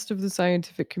the rest of the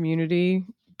scientific community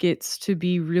gets to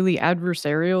be really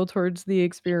adversarial towards the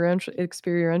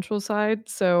experiential side,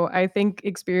 so I think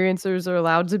experiencers are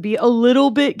allowed to be a little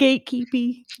bit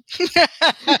gatekeepy. Just a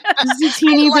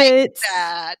teeny I like bit.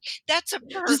 that. That's a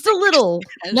perfect Just a little,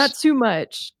 expression. not too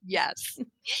much. Yes.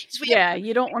 So Yeah,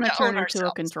 you don't want to to turn own into a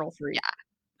ourselves. control freak.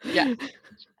 Yeah,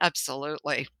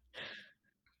 absolutely.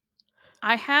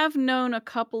 I have known a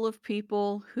couple of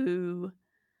people who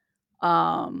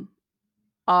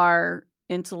are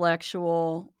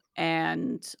intellectual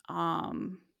and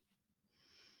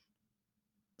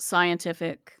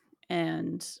scientific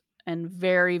and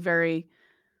very, very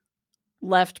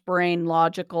left brain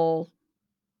logical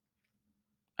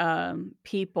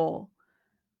people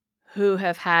who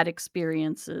have had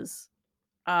experiences.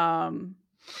 And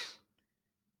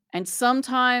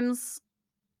sometimes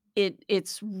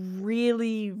it's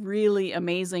really, really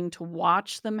amazing to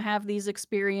watch them have these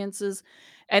experiences.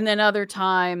 And then other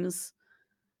times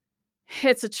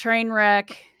it's a train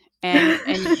wreck, and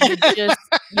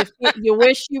you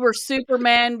wish you were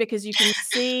Superman, because you can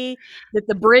see that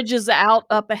the bridge is out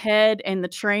up ahead and the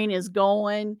train is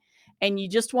going, and you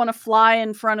just wanna fly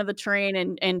in front of the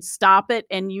train and stop it,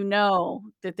 and you know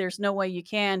that there's no way you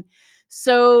can.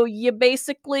 So you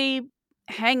basically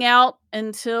hang out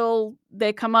until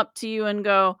they come up to you and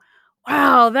go,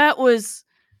 "Wow, that was."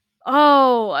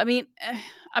 Oh,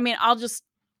 I'll just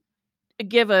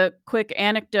give a quick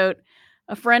anecdote.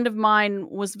 A friend of mine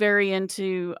was very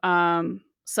into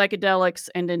psychedelics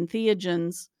and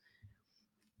entheogens.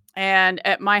 And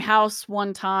at my house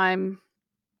one time,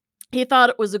 he thought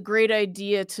it was a great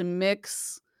idea to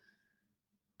mix,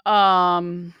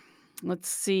 um, let's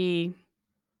see.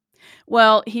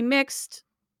 Well, he mixed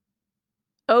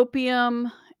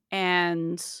opium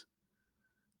and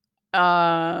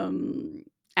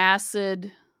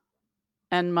acid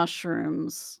and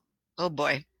mushrooms Oh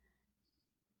boy.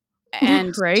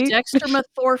 and Right?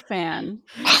 dextromethorphan,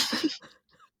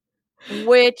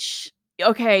 which,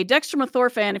 okay,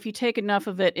 dextromethorphan, if you take enough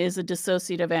of it, is a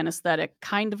dissociative anesthetic,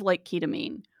 kind of like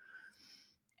ketamine.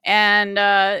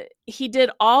 And he did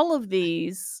all of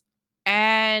these,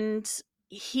 and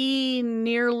he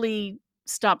nearly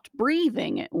stopped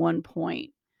breathing at one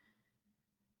point.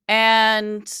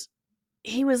 And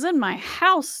he was in my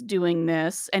house doing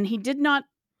this, and he did not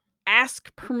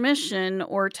ask permission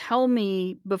or tell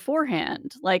me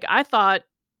beforehand. Like, I thought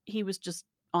he was just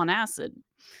on acid,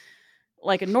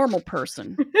 like a normal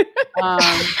person.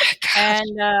 Gosh. And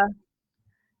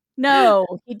no,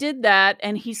 he did that,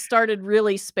 and he started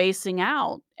really spacing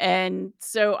out, and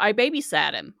so I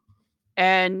babysat him,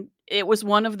 and it was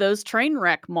one of those train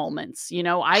wreck moments.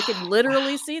 I could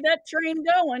literally see that train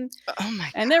going, Oh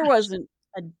my and there gosh. wasn't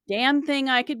a damn thing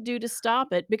I could do to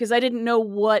stop it because I didn't know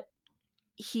what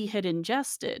he had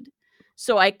ingested.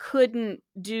 So I couldn't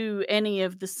do any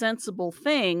of the sensible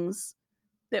things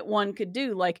that one could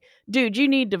do. Like, dude, you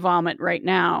need to vomit right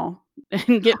now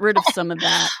and get rid of some of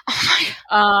that.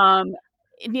 Oh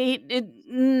my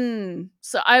God.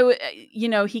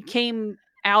 So he came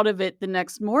out of it the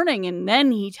next morning, and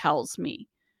then he tells me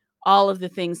all of the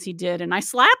things he did, and I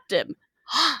slapped him.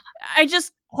 I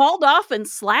just hauled off and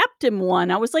slapped him one.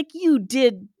 I was like,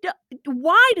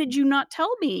 why did you not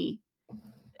tell me?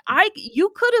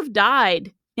 You could have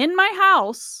died in my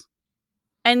house,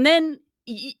 and then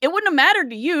it wouldn't have mattered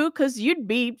to you because you'd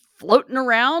be floating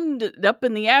around up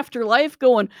in the afterlife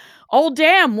going, oh,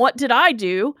 damn, what did I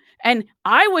do? And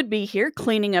I would be here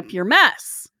cleaning up your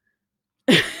mess.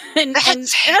 and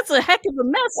that's a heck of a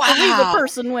mess to leave a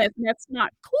person with. And that's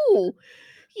not cool,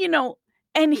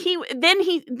 And he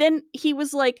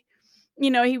was like,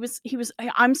 he was,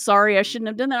 I'm sorry, I shouldn't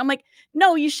have done that. I'm like,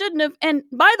 no, you shouldn't have. And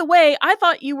by the way, I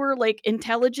thought you were like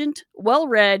intelligent,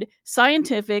 well-read,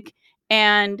 scientific,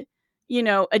 and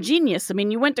a genius. I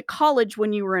mean, you went to college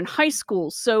when you were in high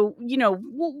school. So,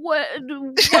 what's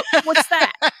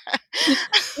that?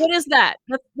 What is that?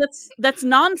 That's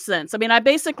nonsense. I mean, I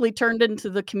basically turned into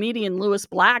the comedian Lewis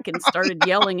Black and started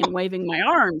yelling and waving my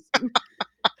arms.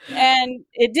 And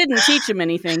it didn't teach him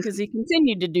anything because he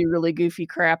continued to do really goofy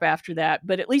crap after that.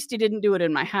 But at least he didn't do it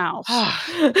in my house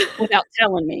without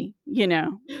telling me,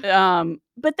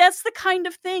 But that's the kind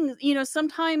of thing,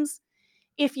 sometimes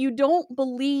if you don't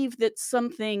believe that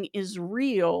something is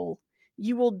real,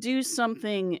 you will do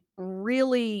something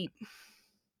really,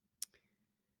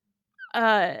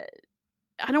 I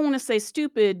don't want to say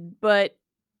stupid, but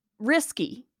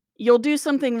risky. You'll do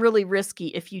something really risky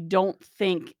if you don't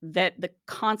think that the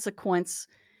consequence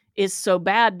is so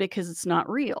bad because it's not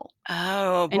real.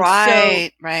 Oh, And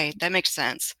right, right. That makes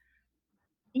sense.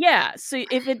 Yeah. So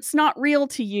if it's not real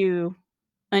to you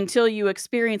until you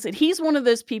experience it, he's one of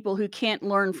those people who can't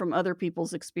learn from other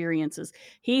people's experiences.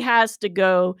 He has to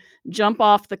go jump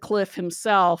off the cliff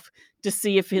himself to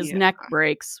see if his neck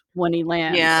breaks when he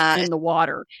lands in the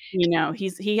water.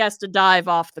 He has to dive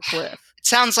off the cliff. It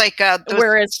sounds like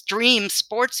those extreme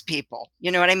sports people.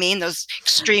 You know what I mean? Those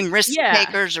extreme risk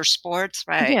takers or sports,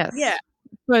 right? Yes. Yeah.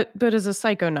 But as a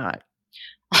psychonaut.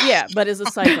 Yeah, but as a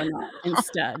psychonaut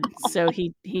instead. So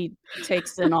he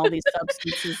takes in all these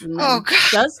substances and then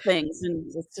does things, and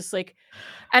it's just like,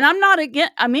 and I'm not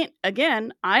against. I mean,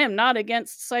 again, I am not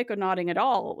against psychonauting at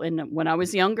all. And when I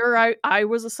was younger, I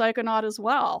was a psychonaut as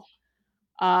well,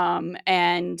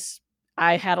 and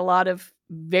I had a lot of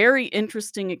very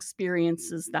interesting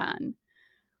experiences then,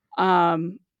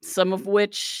 some of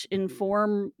which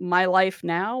inform my life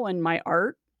now and my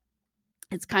art.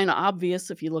 It's kind of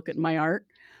obvious if you look at my art.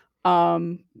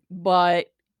 But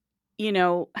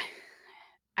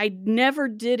I never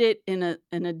did it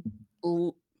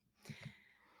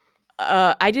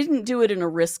I didn't do it in a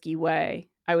risky way.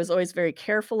 I was always very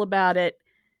careful about it.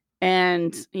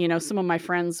 And, some of my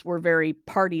friends were very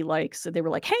party like, so they were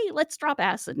like, hey, let's drop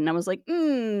acid. And I was like,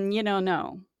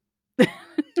 no,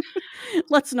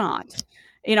 let's not.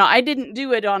 I didn't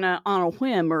do it on a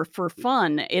whim or for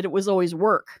fun. It was always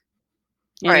work.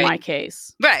 In my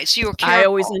case. Right. So you were careful. I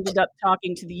always ended up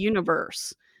talking to the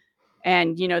universe.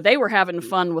 And, they were having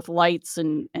fun with lights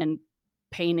and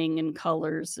painting and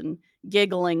colors and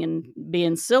giggling and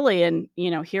being silly. And,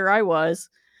 here I was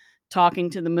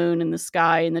talking to the moon and the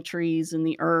sky and the trees and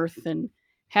the earth and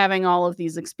having all of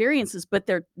these experiences, but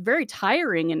they're very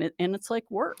tiring and it's like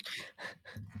work.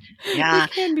 Yeah.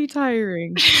 It can be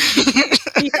tiring.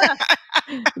 Yeah.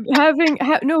 Being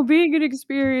an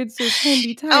experiencer can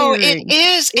be tiring. Oh, it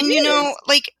is. And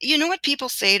what people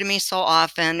say to me so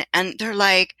often, and they're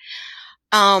like,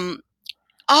 oh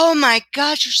my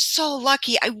gosh, you're so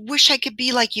lucky. I wish I could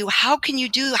be like you. How can you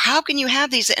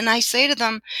have these? And I say to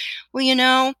them,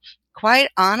 well, quite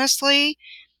honestly,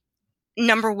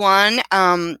 number one,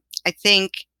 I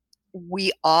think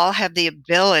we all have the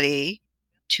ability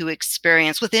to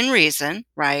experience within reason,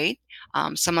 right?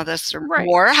 Some of us are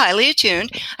more highly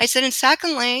attuned. I said, and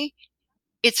secondly,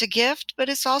 it's a gift, but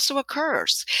it's also a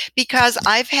curse because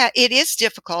it is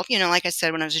difficult. Like I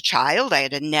said, when I was a child, I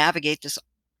had to navigate this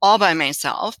all by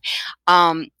myself.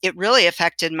 It really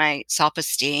affected my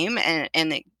self-esteem and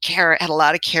it had a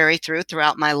lot of carry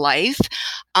throughout my life.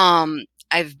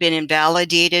 I've been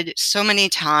invalidated so many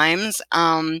times,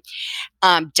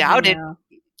 doubted. Yeah.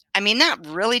 I mean, not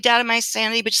really doubted my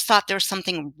sanity, but just thought there was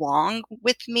something wrong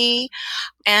with me.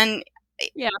 And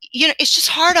Yeah. It's just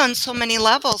hard on so many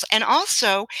levels. And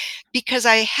also because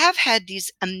I have had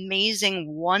these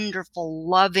amazing, wonderful,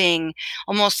 loving,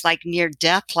 almost like near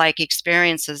death like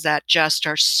experiences that just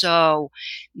are so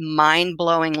mind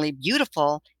blowingly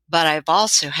beautiful. But I've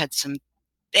also had some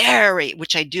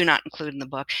which I do not include in the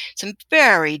book, some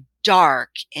very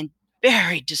dark and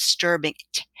very disturbing,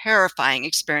 terrifying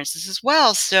experiences as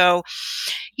well. So,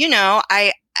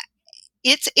 I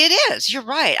it is. You're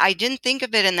right. I didn't think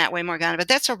of it in that way, Morgana, but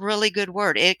that's a really good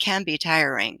word. It can be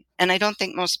tiring. And I don't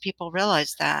think most people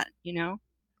realize that.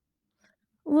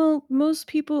 Well, most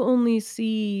people only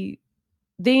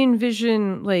they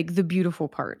envision, like, the beautiful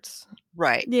parts.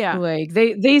 Right. Yeah. Like,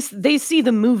 they see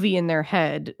the movie in their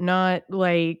head, not,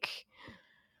 like,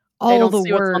 They all don't the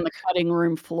see what's on the work. cutting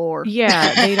room floor.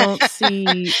 Yeah, they don't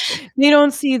see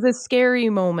the scary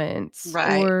moments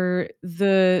Right. or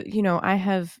I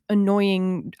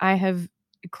have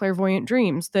clairvoyant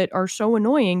dreams that are so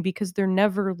annoying because they're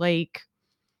never, like,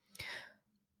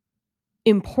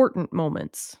 important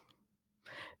moments.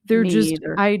 They're Me just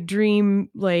either. I dream,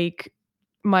 like,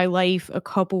 my life a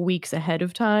couple weeks ahead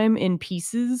of time in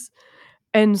pieces,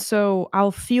 and so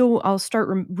I'll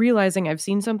start realizing I've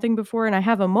seen something before, and I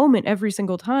have a moment every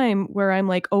single time where I'm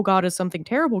like, "Oh god, is something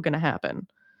terrible gonna happen?"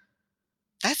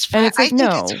 And it's I like,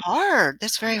 think it's "No." hard.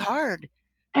 That's very hard.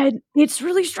 And it's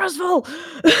really stressful.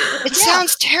 It Yeah.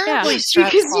 sounds Yeah. terribly Because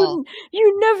stressful.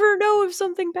 you never know if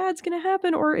something bad's gonna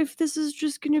happen or if this is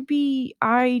just gonna be,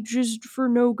 "I just, for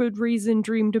no good reason,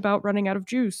 dreamed about running out of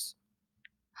juice."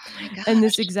 Oh my And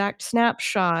this gosh. exact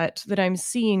snapshot that I'm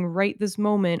seeing right this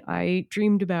moment, I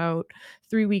dreamed about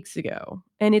 3 weeks ago,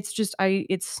 and it's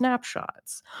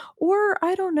snapshots. Or,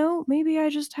 I don't know, maybe I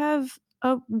just have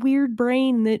a weird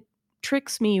brain that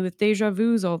tricks me with déjà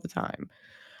vus all the time.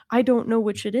 I don't know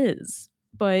which it is,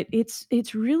 but it's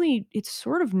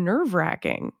sort of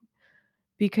nerve-wracking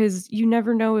because you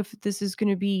never know if this is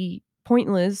gonna be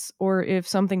pointless or if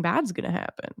something bad's gonna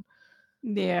happen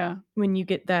Yeah. when you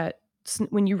get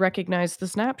when you recognize the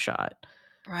snapshot.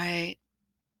 Right.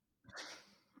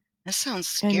 That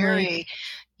sounds And, like, scary.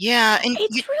 Yeah, and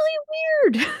it's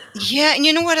really weird. yeah, and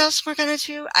you know what else we're gonna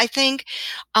do? I think,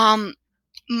 um,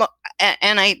 mo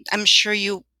and I'm sure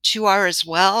you 2 are as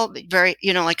well, very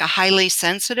like a highly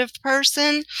sensitive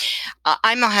person.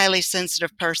 I'm a highly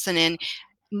sensitive person, and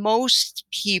most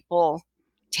people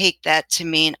take that to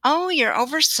mean, "Oh, you're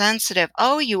oversensitive.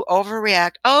 Oh, you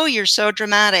overreact. Oh, you're so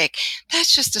dramatic."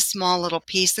 That's just a small little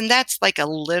piece, and that's like a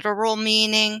literal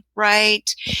meaning, right?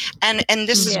 And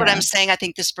this is what I'm Yeah. Mhm. saying. I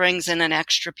think this brings in an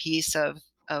extra piece of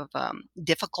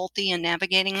difficulty in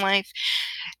navigating life,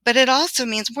 but it also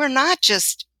means we're not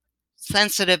just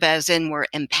sensitive as in we're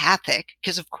empathic,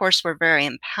 because of course we're very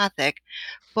empathic,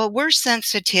 but we're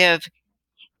sensitive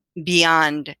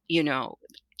beyond,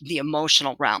 the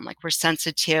emotional realm. Like we're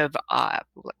sensitive.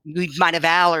 We might have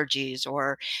allergies,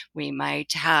 or we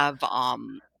might have,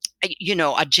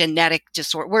 a genetic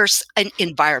disorder. We're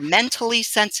environmentally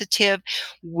sensitive.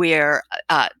 We're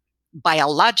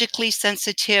biologically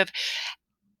sensitive.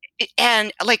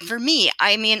 And like for me,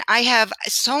 I mean, I have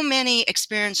so many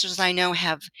experiences I know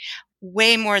have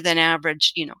way more than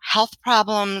average, health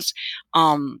problems,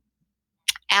 um,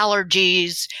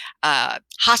 allergies,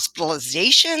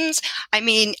 hospitalizations. I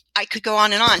mean, I could go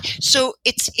on and on. So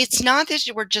it's not that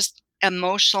we're just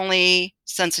emotionally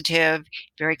sensitive,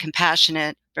 very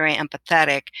compassionate, very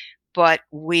empathetic, but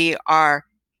we are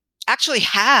actually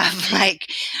have like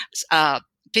uh,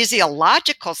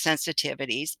 physiological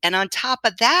sensitivities, and on top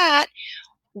of that,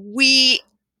 we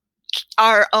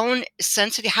our own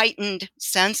sensitive, heightened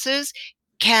senses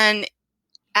can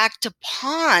act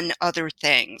upon other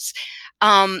things.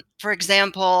 For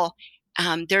example,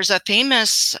 there's a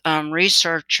famous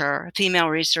researcher, a female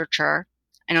researcher.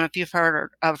 I don't know if you've heard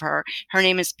of her. Her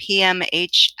name is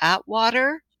PMH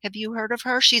Atwater. Have you heard of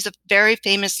her? She's a very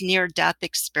famous near death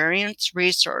experience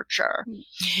researcher.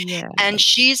 And Yes.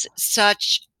 she's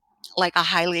such like a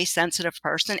highly sensitive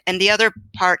person. And the other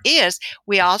part is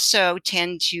we also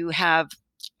tend to have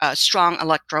a strong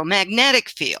electromagnetic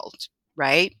field,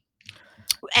 right?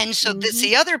 And so this Mhm.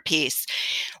 the other piece.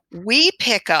 We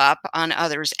pick up on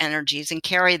others' energies and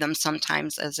carry them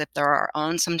sometimes as if they're our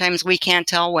own. Sometimes we can't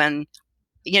tell when,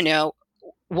 you know,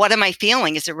 what am I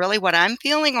feeling? Is it really what I'm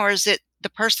feeling, or is it the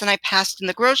person I passed in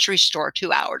the grocery store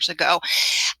 2 hours ago?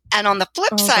 And on the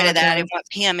flip Oh side of god, that, and yes. what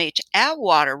PMH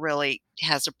Atwater really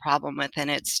has a problem with, and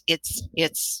it's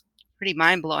pretty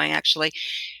mind blowing actually.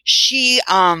 She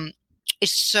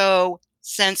is so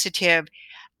sensitive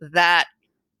that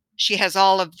she has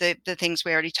all of the things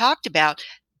we already talked about,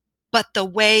 but the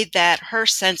way that her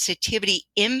sensitivity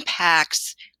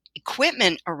impacts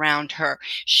equipment around her.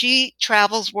 She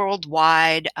travels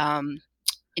worldwide,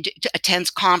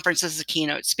 attends conferences, a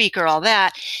keynote speaker, all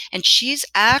that. And she's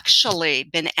actually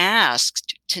been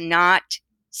asked to not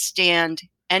stand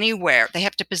anywhere. They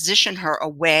have to position her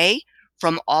away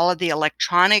from all of the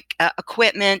electronic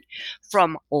equipment,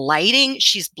 from lighting.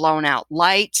 She's blown out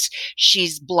lights.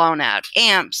 She's blown out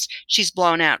amps. She's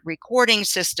blown out recording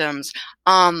systems.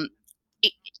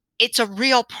 It's a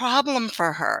real problem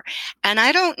for her. And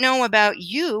I don't know about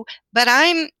you, but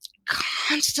I'm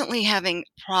constantly having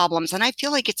problems. And I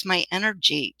feel like it's my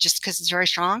energy just because it's very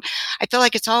strong. I feel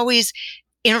like it's always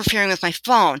interfering with my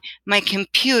phone, my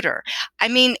computer. I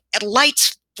mean,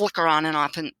 lights flicker on and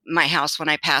off in my house when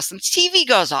I pass them. TV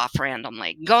goes off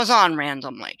randomly, goes on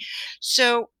randomly.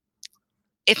 So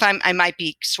if I might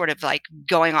be sort of like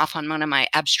going off on one of my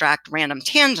abstract random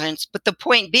tangents, but the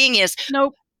point being is,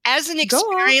 Nope. as an Go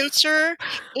on. experiencer,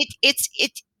 it's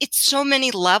so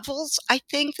many levels, I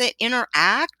think, that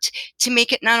interact to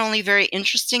make it not only very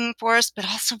interesting for us, but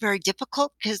also very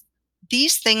difficult, because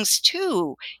these things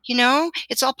too,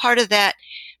 it's all part of that,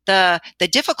 the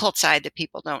difficult side that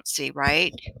people don't see,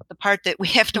 right? The part that we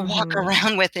have to walk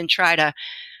around with and try to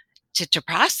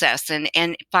process and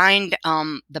find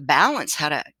the balance, how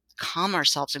to calm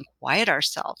ourselves and quiet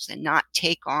ourselves and not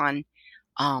take on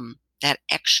that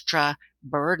extra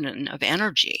burden of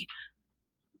energy.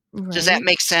 Right. Does that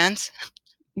make sense?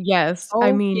 Yes. Oh,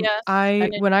 I mean, yes.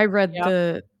 when I read Yep.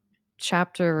 the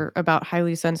chapter about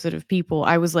highly sensitive people,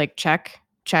 I was like, check,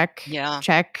 Yeah.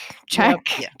 check, Yep.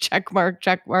 Yeah. check mark,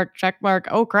 check mark, check mark.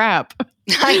 Oh crap.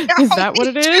 I know, Is that what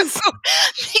it me is? too.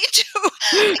 Me too.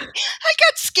 I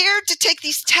got scared to take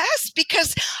these tests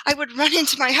because I would run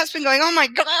into my husband going, "Oh my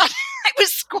God," I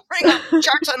was scoring on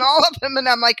charts on all of them, and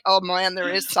I'm like, "Oh man, there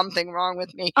is something wrong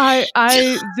with me."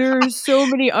 There's so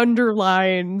many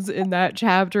underlines in that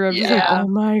chapter. I'm just like, Yeah, oh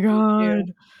my me too.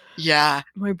 God. Yeah.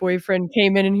 My boyfriend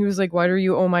came in and he was like, "Why are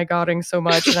you oh my godding so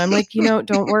much?" And I'm like, don't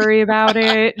worry about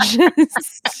it.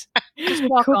 Just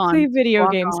walk go on. play video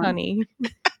Walk games, on. honey.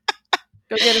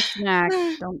 Go get a snack.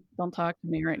 Don't talk to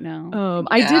me right now.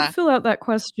 I did Yeah. fill out that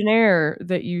questionnaire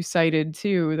that you cited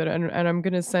too, and I'm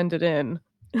gonna send it in.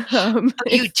 You If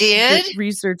the did?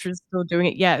 research is still doing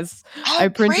it. Yes. Oh, I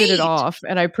printed it great. off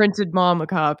and I printed mom a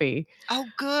copy. Oh,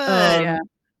 good. Yeah.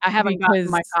 I haven't gotten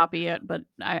my Because copy yet, but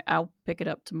I'll pick it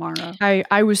up tomorrow.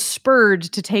 I was spurred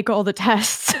to take all the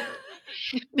tests.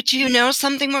 But you know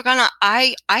something, Morgana?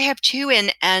 I have too,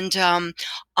 and on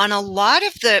a lot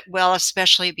of the, well,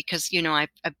 especially because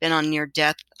I've been on near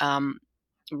death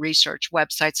research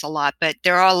websites a lot, but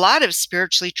there are a lot of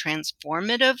spiritually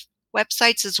transformative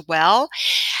websites as well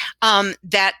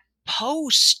that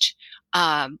post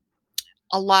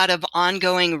a lot of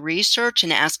ongoing research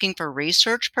and asking for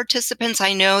research participants.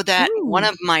 I know that one Ooh.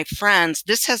 of my friends,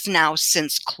 this has now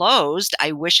since closed.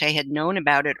 I wish I had known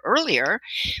about it earlier,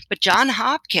 but John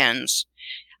Hopkins,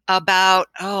 about,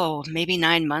 maybe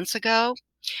 9 months ago,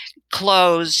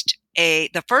 closed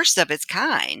the first of its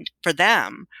kind for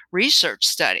them research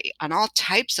study on all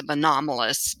types of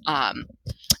anomalous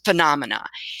phenomena.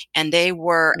 And they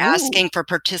were asking for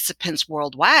participants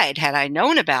worldwide. Had I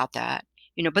known about that,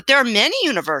 but there are many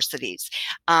universities,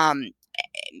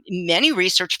 many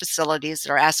research facilities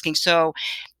that are asking. So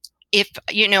if,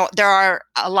 there are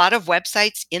a lot of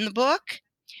websites in the book.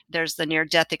 There's the Near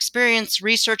Death Experience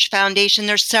Research Foundation.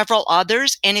 There's several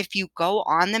others. And if you go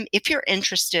on them, if you're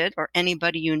interested or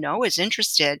anybody is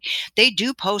interested, they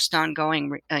do post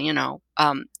ongoing,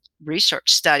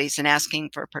 research studies and asking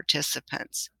for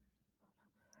participants.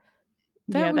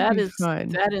 That would be fun.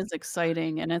 That is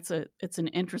exciting, and it's an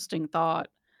interesting thought.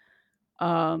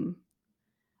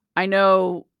 I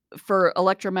know for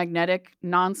electromagnetic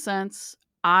nonsense,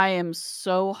 I am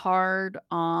so hard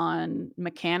on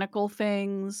mechanical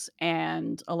things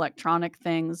and electronic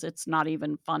things, it's not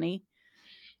even funny.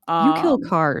 You kill Um,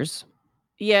 cars.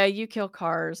 yeah, you kill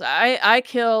cars. I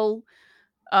kill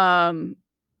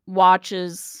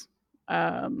watches,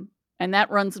 and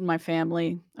that runs in my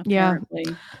family, Yeah.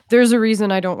 apparently. There's a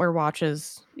reason I don't wear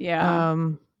watches. Yeah.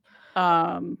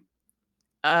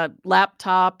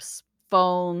 Laptops,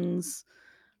 phones,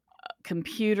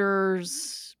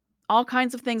 computers, all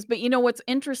kinds of things. But what's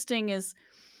interesting is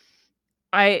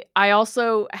I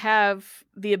also have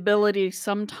the ability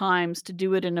sometimes to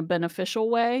do it in a beneficial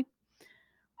way.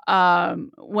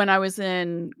 When I was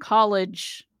in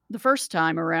college the first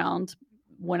time around,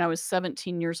 when I was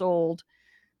 17 years old,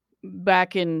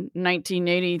 back in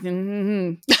 1980,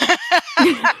 some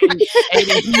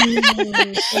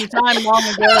time long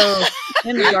ago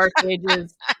in the dark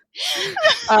ages,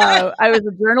 I was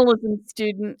a journalism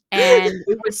student, and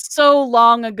it was so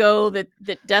long ago that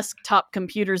desktop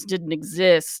computers didn't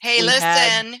exist. Hey, We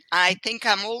had listen, I think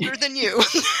I'm older than you.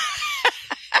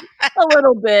 a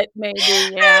little bit,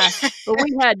 maybe, yeah. But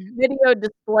we had video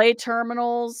display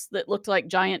terminals that looked like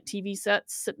giant TV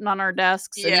sets sitting on our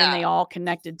desks, and then Yeah. they all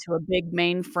connected to a big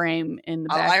mainframe in the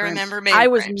Oh, back I room.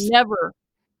 remember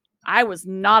I was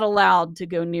not allowed to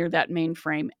go near that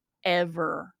mainframe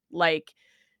ever, like,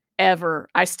 ever.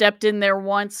 I stepped in there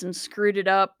once and screwed it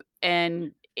up,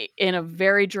 and in a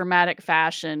very dramatic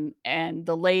fashion, and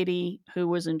the lady who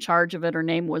was in charge of it, her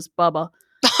name was Bubba.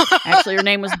 Actually, her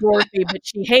name was Dorothy, but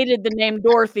she hated the name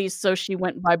Dorothy, so she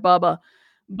went by Bubba.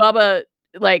 Bubba,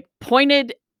 like,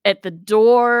 pointed at the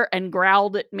door and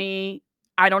growled at me.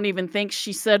 I don't even think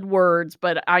she said words,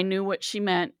 but I knew what she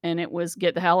meant, and it was,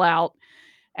 "Get the hell out."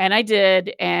 And I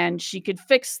did, and she could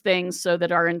fix things so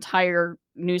that our entire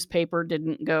newspaper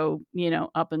didn't go,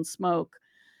 up in smoke.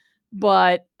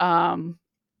 But,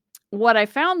 what I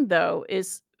found, though,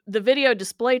 is the video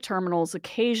display terminals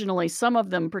occasionally, some of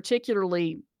them,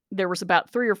 particularly, there was about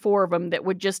 3 or 4 of them that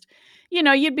would just,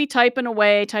 you'd be typing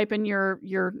away, typing your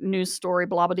news story,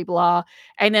 blah, blah, blah,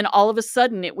 and then all of a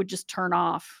sudden it would just turn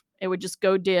off. It would just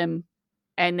go dim,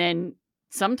 and then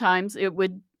sometimes it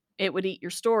would eat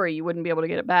your story. You wouldn't be able to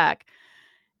get it back.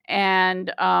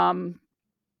 And,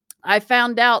 I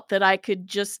found out that I could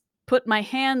just put my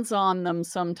hands on them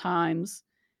sometimes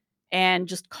and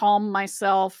just calm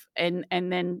myself and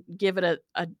then give it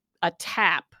a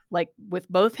tap, like, with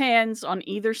both hands on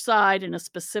either side in a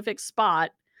specific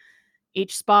spot.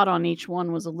 Each spot on each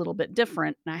one was a little bit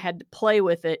different, and I had to play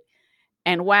with it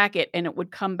and whack it, and it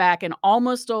would come back, and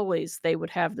almost always they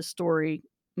would have the story.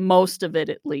 Most of it,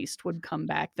 at least, would come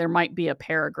back. There might be a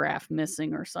paragraph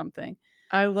missing or something.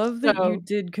 I love that you So,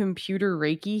 did computer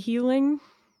Reiki healing,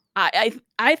 I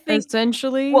think,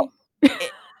 essentially. well,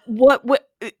 it what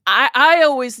I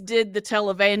always did the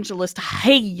televangelist,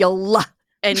 "Hey-ya-la,"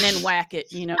 and then whack it,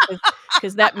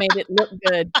 because that made it look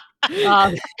good.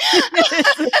 Um,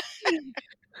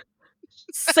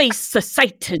 "Say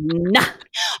Satan,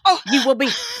 Oh, you will be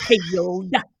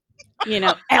healed,"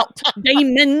 "Out,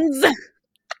 demons."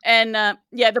 And,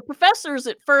 yeah, the professors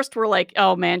at first were like,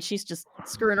 "Oh, man, she's just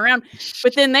screwing around."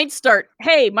 But then they'd start,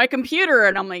 "Hey, my computer."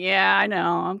 And I'm like, "Yeah, I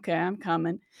know. Okay, I'm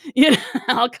coming.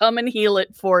 I'll come and heal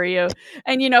it for you."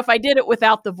 And, if I did it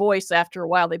without the voice after a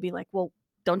while, they'd be like, "Well,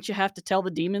 don't you have to tell the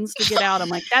demons to get out?" I'm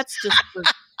like, "That's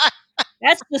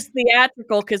just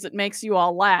theatrical because it makes you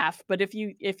all laugh. But if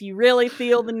you really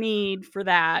feel the need for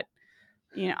that,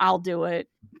 I'll do it."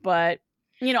 But,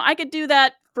 I could do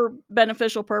that for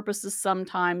beneficial purposes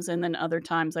sometimes, and then other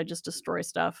times I just destroy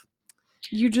stuff.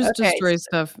 You just Okay. destroy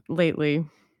stuff lately.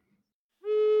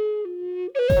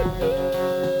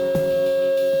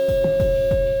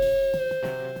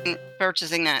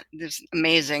 purchasing this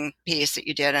amazing piece that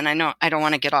you did, and I know I don't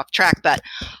want to get off track, but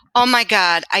oh my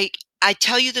God, I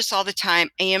tell you this all the time.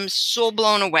 I am so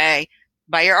blown away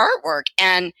by your artwork,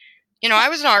 and I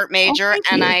was an art Oh, major,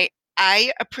 thank and you.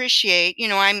 I appreciate.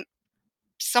 I'm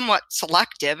somewhat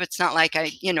selective. It's not like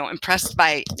I impressed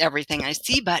by everything I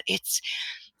see, but it's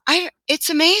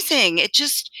amazing. It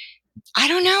just I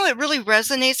don't know, it really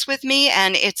resonates with me,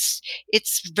 and it's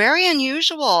very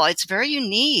unusual, it's very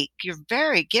unique, you're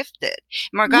very gifted.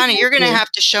 Well, Morgana, thank you're gonna you.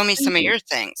 have to show me Thank some of you. your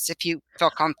things if you feel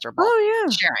comfortable Oh,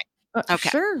 yeah. sharing. Okay,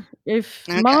 Sure. If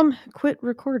okay. mom quit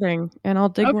recording, and I'll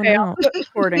dig one Okay, I'll out. quit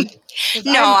recording. Because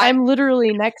No, I'm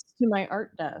literally next to my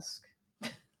art desk.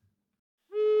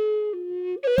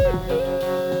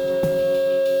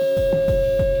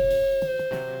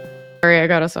 Sorry, I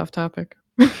got us off topic.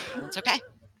 it's okay.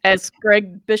 As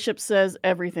Greg Bishop says,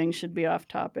 everything should be off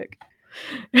topic.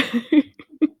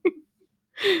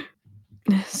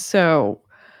 So,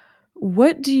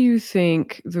 what do you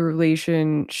think the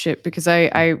relationship, because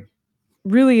I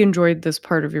really enjoyed this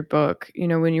part of your book,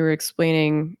 when you were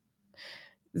explaining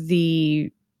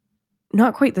the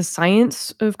not quite the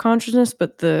science of consciousness,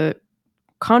 but the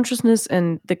consciousness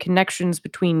and the connections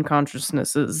between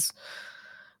consciousnesses.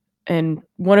 And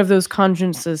one of those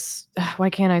consciousnesses,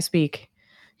 why can't I speak?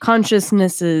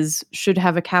 Consciousnesses should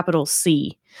have a capital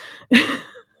C.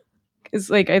 It's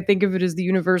like I think of it as the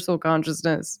universal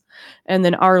consciousness, and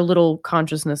then our little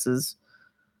consciousnesses,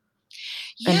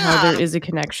 and how Yeah, there is a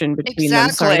connection between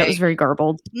them. Sorry, that was exactly. very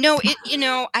garbled. No,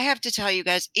 I have to tell you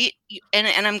guys,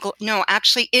 and no,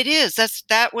 actually, it is.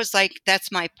 That was like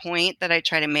that's my point that I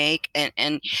try to make,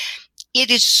 and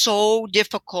it is so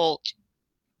difficult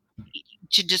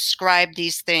to describe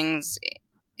these things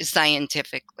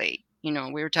scientifically.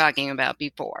 We were talking about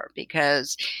before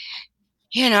because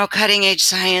cutting edge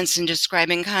science and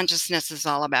describing consciousness is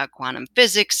all about quantum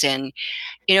physics. And,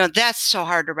 that's so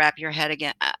hard to wrap your head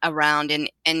around.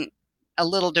 And a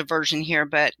little diversion here,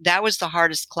 but that was the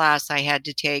hardest class I had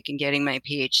to take in getting my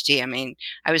PhD. I mean,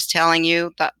 I was telling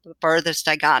you the furthest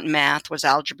I got in math was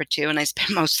algebra 2, and I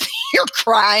spent most of the year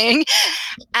crying.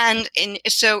 And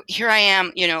so here I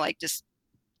am, like this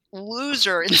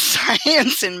loser in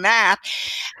science and math,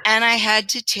 and I had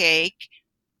to take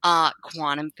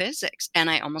quantum physics, and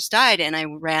I almost died, and I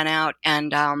ran out.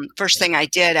 And first thing I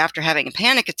did after having a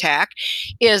panic attack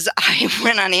is I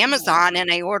went on Amazon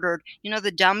and I ordered,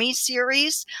 the Dummies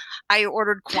series. I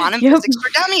ordered Quantum Physics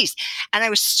for Dummies, and I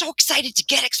was so excited to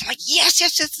get it. Because I'm like, yes,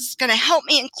 this is going to help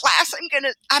me in class.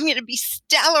 I'm gonna be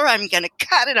stellar. I'm gonna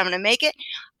cut it. I'm gonna make it.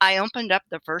 I opened up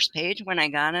the first page when I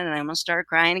got it, and I almost started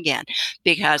crying again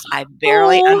because I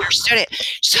barely understood it.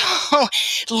 So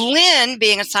Lynn,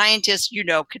 being a scientist,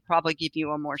 could probably give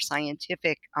you a more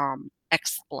scientific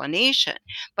explanation.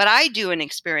 But I do an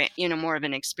experience, more of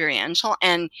an experiential.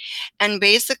 And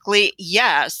basically,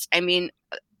 yes, I mean,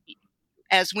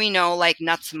 as we know, like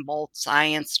nuts and bolts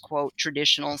science, quote,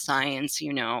 traditional science,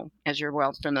 as you're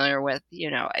well familiar with,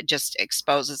 it just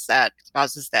exposes that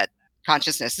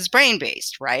consciousness is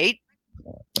brain-based, right?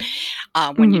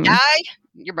 When you die,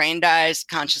 your brain dies,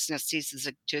 consciousness ceases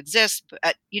to exist.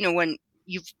 But, when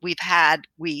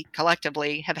we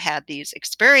collectively have had these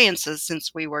experiences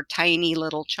since we were tiny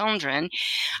little children.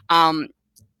 And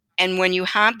when you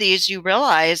have these, you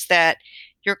realize that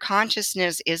your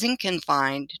consciousness isn't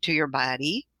confined to your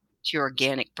body, to your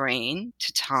organic brain,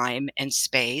 to time and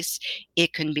space.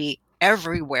 It can be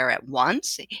everywhere at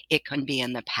once. It can be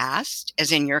in the past,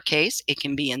 as in your case. It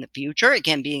can be in the future. It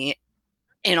can be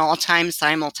in all times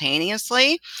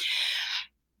simultaneously.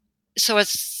 So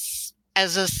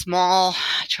as a small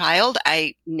child,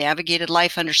 I navigated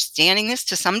life understanding this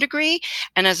to some degree.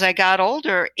 And as I got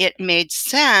older, it made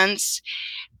sense.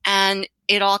 And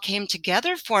it all came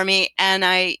together for me. And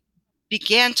I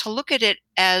began to look at it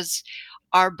as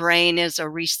our brain is a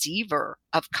receiver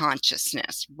of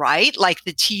consciousness, right? Like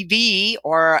the TV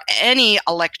or any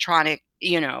electronic,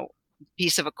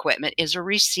 piece of equipment is a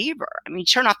receiver. I mean,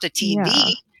 turn off the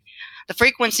TV. The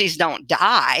frequencies don't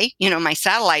die. My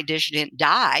satellite dish didn't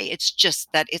die. It's just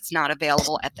that it's not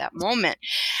available at that moment.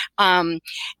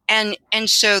 And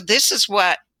so this is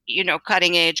what,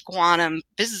 cutting edge quantum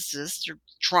physicists are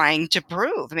trying to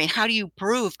prove. I mean, how do you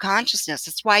prove consciousness?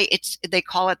 That's why they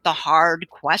call it the hard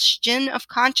question of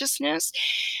consciousness.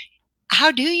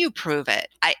 How do you prove it?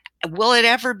 Will it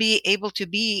ever be able to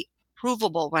be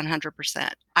provable 100%?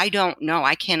 I don't know.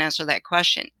 I can't answer that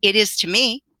question. It is to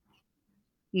me,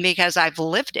 because I've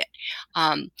lived it.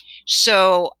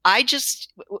 So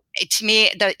to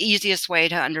me, the easiest way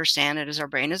to understand it is our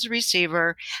brain is a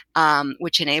receiver,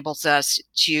 which enables us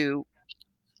to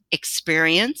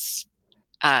experience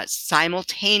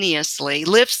simultaneously,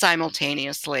 live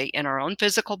simultaneously in our own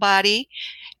physical body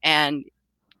and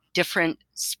different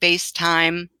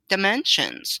space-time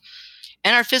dimensions.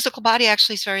 And our physical body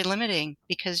actually is very limiting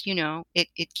because,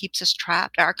 it keeps us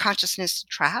trapped, our consciousness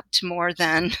trapped more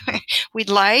than we'd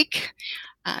like.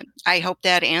 I hope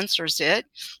that answers it.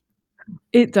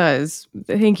 It does.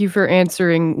 Thank you for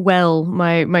answering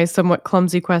my somewhat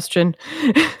clumsy question.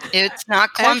 It's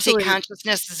not clumsy. Actually,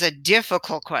 consciousness is a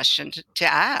difficult question to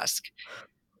ask.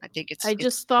 I think I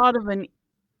just thought of an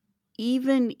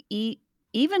even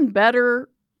better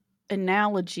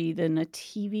analogy than a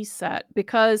TV set,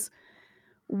 because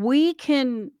we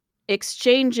can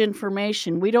exchange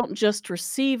information. We don't just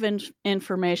receive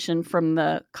information from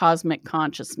the cosmic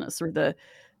consciousness or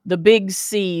the big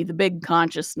C, the big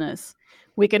consciousness.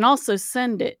 We can also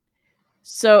send it.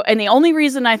 So, and the only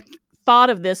reason I thought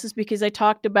of this is because I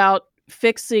talked about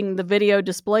fixing the video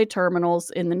display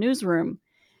terminals in the newsroom.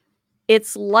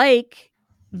 It's like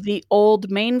the old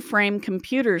mainframe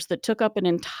computers that took up an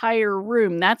entire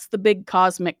room. That's the big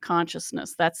cosmic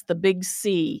consciousness. That's the big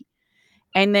C.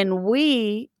 And then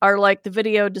we are like the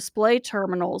video display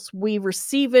terminals. We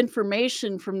receive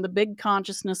information from the big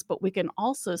consciousness, but we can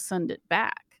also send it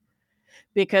back.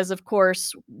 Because, of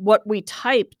course, what we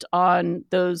typed on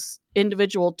those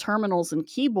individual terminals and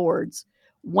keyboards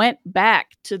went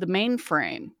back to the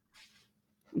mainframe.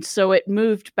 And so it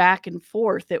moved back and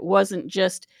forth. It wasn't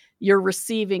just you're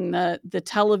receiving the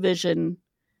television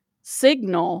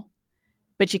signal,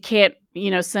 but you can't,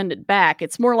 send it back.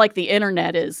 It's more like the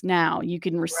internet is now. You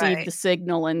can receive the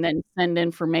signal and then send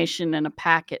information in a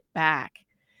packet back.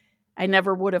 I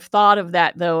never would have thought of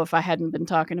that, though, if I hadn't been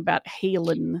talking about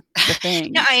hailing the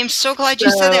thing. No, I am so glad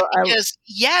you said that, because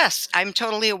yes, I'm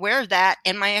totally aware of that.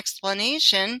 And my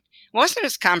explanation wasn't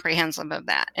as comprehensive of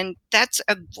that. And that's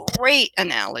a great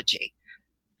analogy.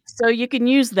 So you can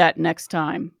use that next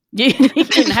time. You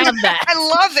can have that. I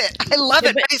love it. I love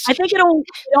it. I think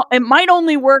it might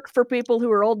only work for people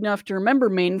who are old enough to remember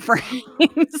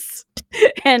mainframes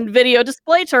and video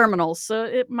display terminals. So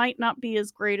it might not be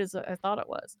as great as I thought it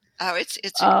was. Oh, it's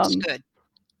good.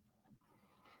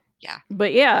 Yeah.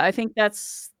 But yeah, I think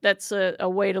that's a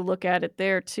way to look at it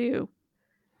there too.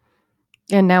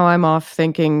 And now I'm off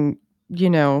thinking,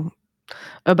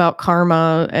 about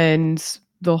karma and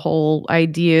the whole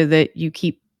idea that you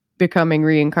keep becoming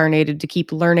reincarnated to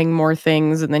keep learning more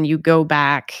things, and then you go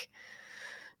back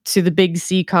to the big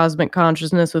C cosmic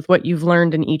consciousness with what you've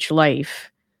learned in each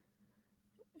life.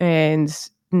 And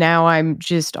now I'm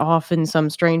just off in some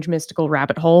strange mystical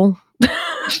rabbit hole.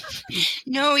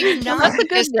 No, you're not. That's a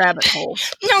good rabbit hole.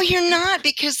 No, you're not,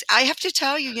 because I have to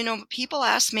tell you, people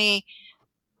ask me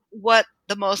what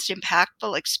the most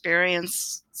impactful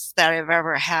experience that I've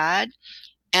ever had,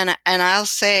 and I'll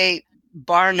say,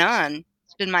 bar none,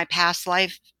 it's been my past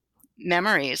life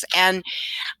memories, and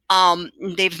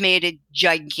they've made a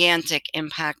gigantic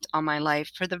impact on my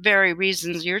life for the very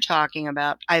reasons you're talking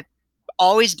about. I've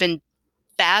always been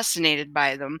fascinated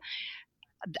by them.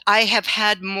 I have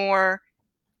had more.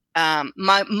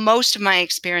 Most of my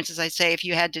experiences, I say, if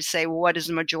you had to say, well, what is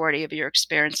the majority of your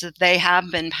experiences, they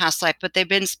have been past life, but they've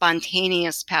been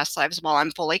spontaneous past lives while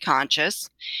I'm fully conscious.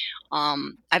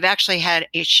 I've actually had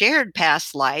a shared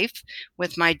past life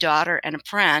with my daughter and a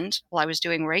friend while I was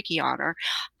doing Reiki on her.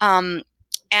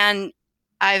 And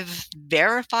I've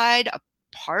verified a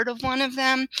part of one of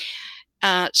them.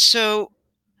 So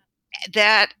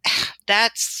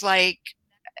that's like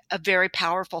a very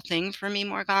powerful thing for me,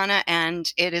 Morgana,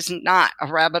 and it is not a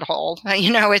rabbit hole.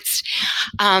 It's,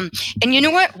 and you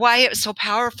know what? Why it's so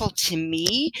powerful to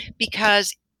me?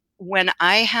 Because when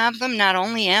I have them, not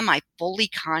only am I fully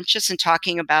conscious and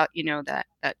talking about,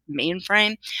 that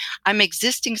mainframe, I'm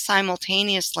existing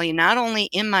simultaneously, not only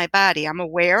in my body, I'm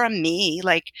aware of me.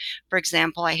 Like, for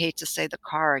example, I hate to say the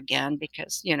car again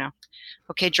because,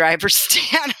 okay, driver,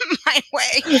 stay out of my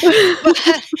way. But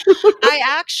I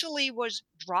actually was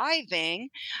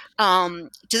driving to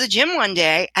the gym one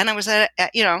day, and I was at a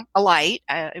light.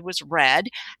 It was red,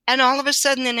 and all of a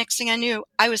sudden, the next thing I knew,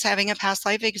 I was having a past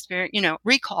life experience,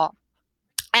 recall.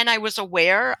 And I was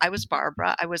aware I was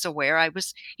Barbara. I was aware I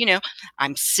was,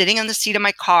 I'm sitting on the seat of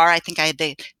my car. I think I had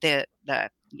the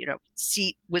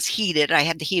seat was heated. I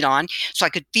had the heat on, so I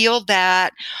could feel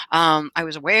that. I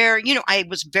was aware, I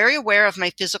was very aware of my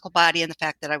physical body and the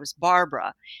fact that I was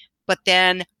Barbara. But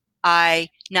then I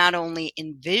not only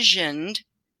envisioned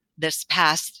this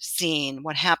past scene,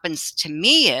 what happens to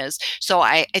me is,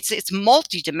 it's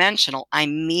multidimensional.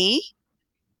 I'm me,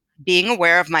 being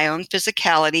aware of my own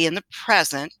physicality in the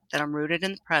present, that I'm rooted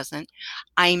in the present.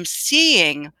 I'm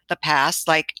seeing the past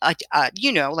like like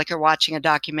you're watching a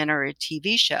documentary or a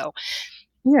TV show.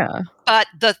 Yeah. But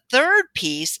the third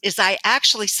piece is I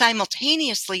actually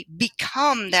simultaneously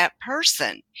become that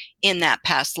person in that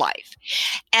past life.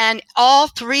 And all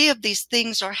three of these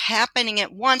things are happening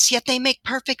at once, yet they make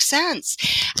perfect sense.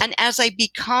 And as I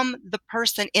become the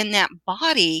person in that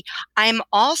body, I'm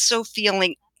also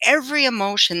feeling every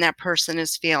emotion that person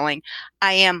is feeling.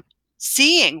 I am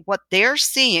seeing what they're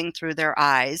seeing through their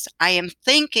eyes. I am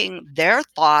thinking their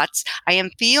thoughts. I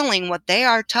am feeling what they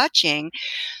are touching.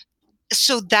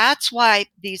 So that's why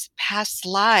these past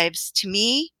lives, to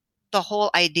me, the whole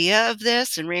idea of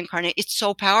this and reincarnate, it's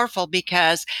so powerful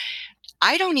because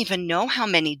I don't even know how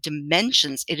many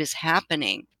dimensions it is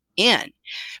happening in,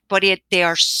 but they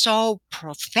are so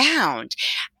profound.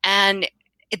 And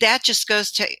that just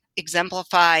goes to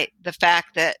exemplify the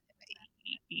fact that,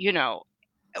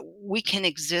 we can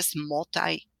exist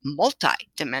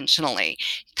multi-dimensionally.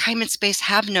 Time and space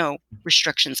have no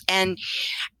restrictions. And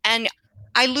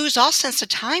I lose all sense of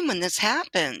time when this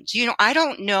happens. I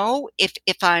don't know if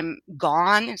I'm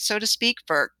gone, so to speak,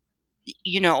 for,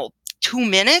 2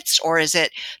 minutes, or is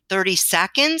it 30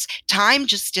 seconds? Time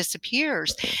just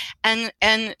disappears. And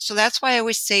so that's why I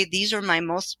always say these are my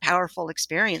most powerful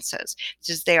experiences,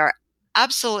 because they are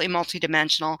absolutely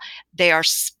multidimensional. They are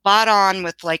spot on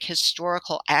with like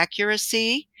historical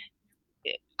accuracy.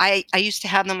 I used to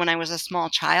have them when I was a small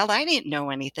child. I didn't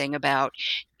know anything about,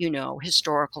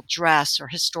 historical dress or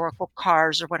historical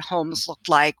cars or what homes looked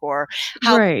like or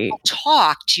how people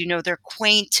talked, their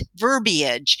quaint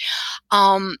verbiage.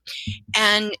 And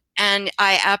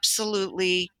I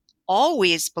absolutely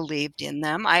always believed in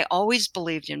them. I always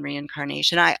believed in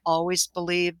reincarnation. I always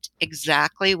believed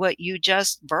exactly what you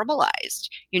just verbalized,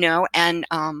 and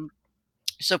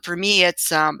so for me,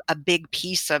 it's a big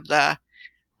piece of the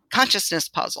consciousness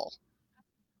puzzle.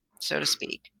 so to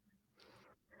speak.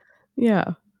 Yeah.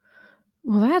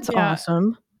 Well, that's Yeah.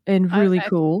 awesome and really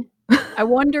cool. I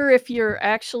wonder if you're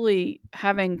actually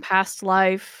having past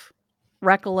life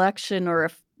recollection or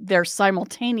if they're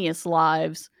simultaneous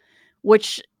lives,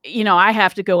 which, I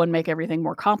have to go and make everything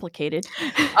more complicated.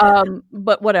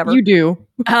 But whatever. You do.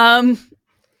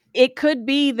 It could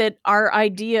be that our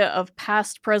idea of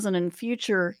past, present, and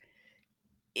future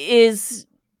is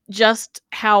just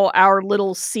how our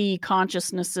little C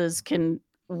consciousnesses can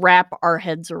wrap our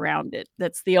heads around it.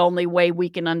 That's the only way we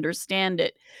can understand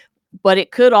it. But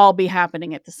it could all be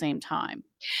happening at the same time.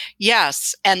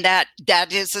 Yes, and that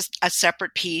is a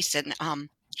separate piece, and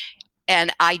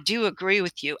I do agree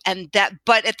with you.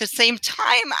 But at the same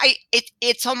time,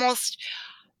 it's almost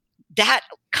that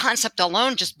concept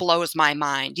alone just blows my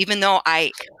mind. Even though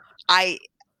I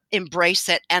embrace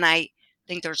it, and I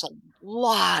think there's a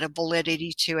lot of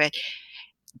validity to it.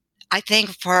 I think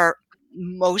for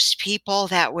most people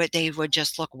they would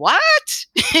just look, what?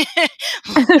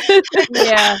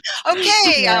 Yeah.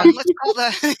 Okay, Yeah. let's call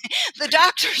the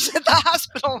doctors at the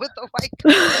hospital with the white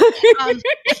coat. Let's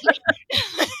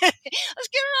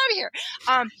get her out of here.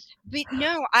 But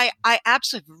no, I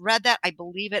absolutely read that. I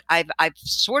believe it. I've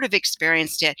sort of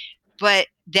experienced it. But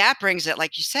that brings it,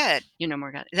 like you said,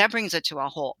 Morgan, that brings it to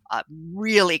a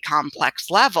really complex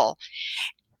level.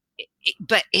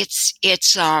 But it's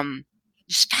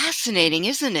fascinating,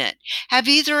 isn't it? Have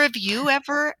either of you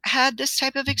ever had this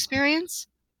type of experience?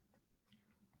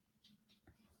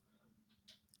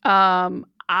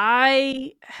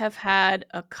 I have had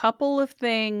a couple of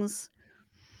things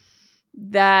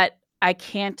that I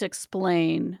can't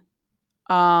explain.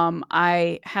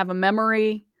 I have a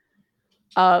memory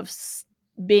of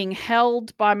being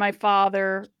held by my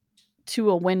father to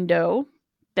a window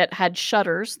that had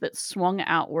shutters that swung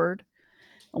outward.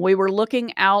 And we were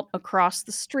looking out across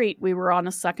the street. We were on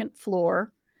a second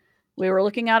floor. We were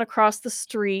looking out across the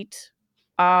street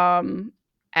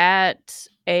at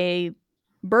a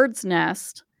bird's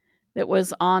nest that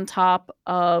was on top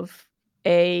of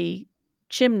a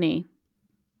chimney.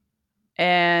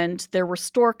 And there were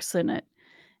storks in it.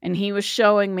 And he was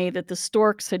showing me that the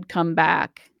storks had come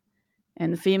back.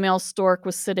 And the female stork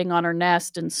was sitting on her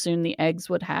nest, and soon the eggs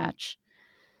would hatch.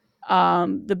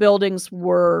 The buildings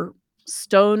were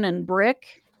stone and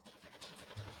brick.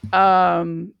 There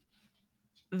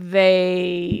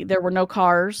were no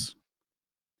cars.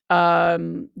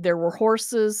 There were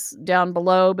horses down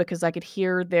below because I could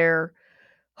hear their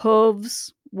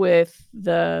hooves with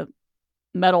the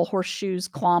metal horseshoes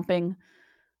clomping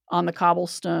on the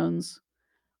cobblestones.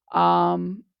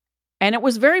 And it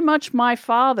was very much my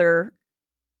father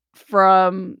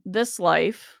from this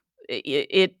life.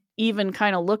 It even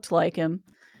kind of looked like him.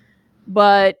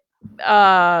 But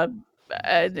I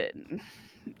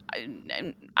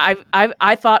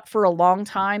thought for a long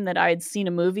time that I had seen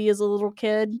a movie as a little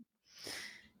kid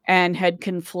and had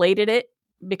conflated it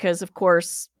because, of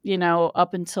course,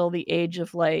 up until the age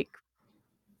of like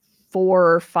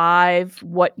 4 or 5,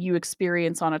 what you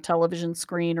experience on a television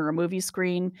screen or a movie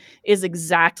screen is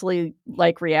exactly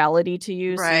like reality to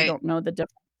you. So you Right. don't know the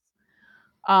difference.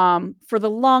 For the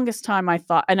longest time I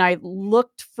thought, and I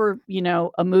looked for,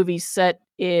 a movie set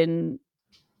in,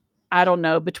 I don't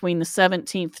know, between the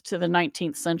 17th to the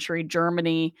 19th century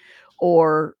Germany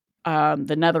or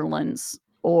the Netherlands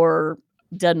or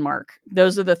Denmark.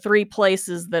 Those are the 3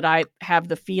 places that I have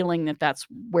the feeling that that's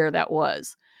where that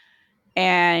was.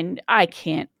 And I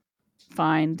can't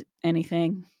find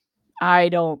anything. I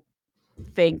don't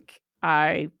think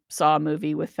I saw a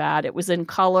movie with that. It was in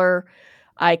color.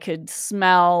 I could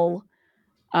smell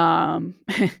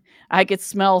I could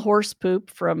smell horse poop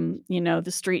from, the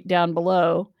street down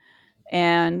below.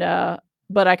 And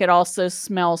but I could also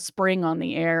smell spring on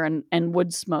the air and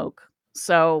wood smoke.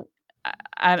 So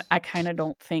I kind of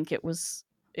don't think it was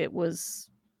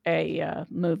a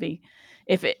movie.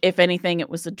 If anything, it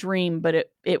was a dream, but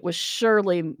it was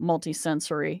surely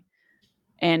multisensory.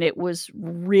 And it was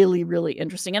really, really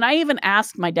interesting. And I even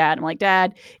asked my dad, I'm like,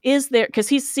 Dad, is there, because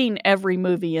he's seen every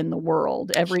movie in the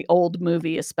world, every old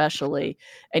movie especially,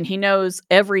 and he knows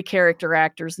every character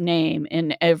actor's name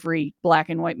in every black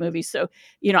and white movie. So,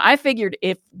 I figured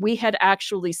if we had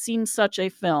actually seen such a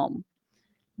film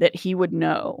that he would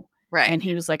know. Right. And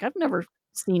he was like, I've never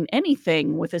seen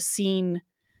anything with a scene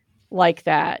like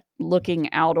that,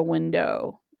 looking out a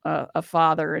window, a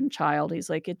father and child. He's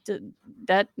like,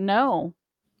 no.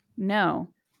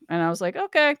 And I was like,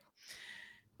 okay,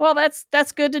 well,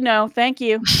 that's good to know. Thank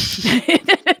you.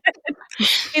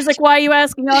 He's like, why are you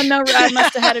asking? Oh, no, I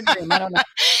must have had a dream. I don't know.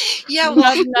 Yeah,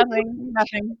 well,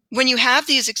 nothing. when you have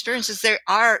these experiences,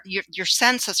 your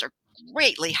senses are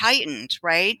greatly heightened,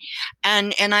 right?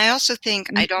 And I also think,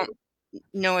 I don't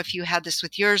know if you had this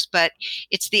with yours, but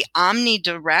it's the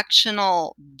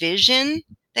omnidirectional vision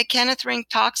that Kenneth Ring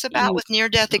talks about with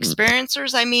near-death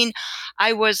experiencers. I mean,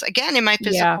 I was, again, in my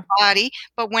physical body,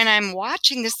 but when I'm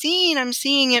watching the scene, I'm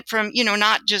seeing it from,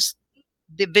 not just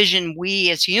the vision we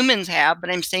as humans have, but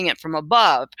I'm seeing it from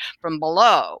above, from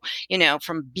below,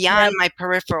 from beyond my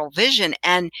peripheral vision.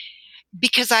 And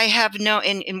because I have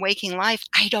in waking life,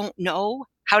 I don't know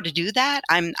how to do that.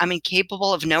 I'm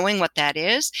incapable of knowing what that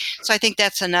is. So I think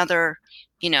that's another,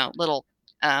 little,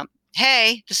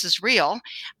 hey, this is real.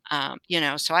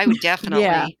 So I would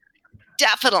definitely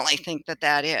think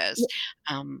that is.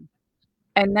 And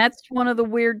that's one of the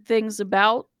weird things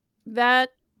about that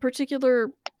particular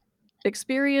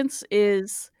experience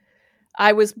is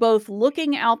I was both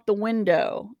looking out the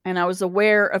window and I was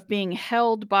aware of being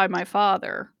held by my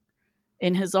father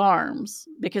in his arms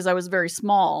because I was very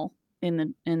small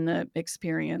in the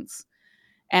experience.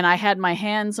 And I had my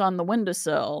hands on the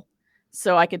windowsill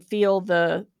so I could feel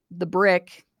the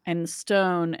brick and the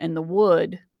stone and the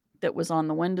wood that was on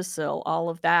the windowsill, all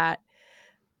of that.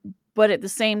 But at the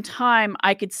same time,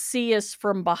 I could see us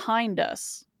from behind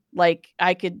us. Like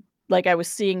I was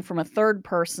seeing from a third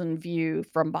person view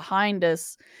from behind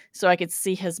us, so I could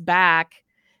see his back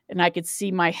and I could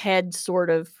see my head sort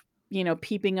of,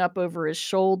 peeping up over his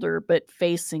shoulder, but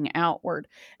facing outward.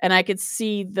 And I could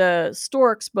see the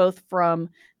storks both from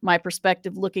my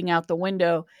perspective looking out the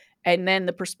window and then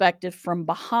the perspective from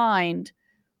behind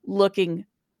looking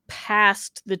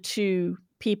past the two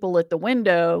people at the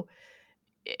window,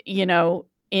 into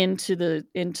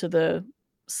the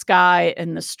sky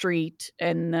and the street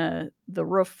and the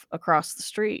roof across the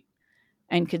street,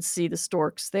 and could see the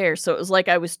storks there. So it was like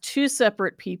I was two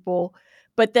separate people,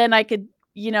 but then I could,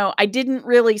 I didn't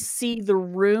really see the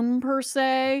room per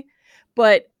se,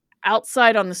 but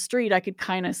outside on the street, I could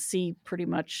kind of see pretty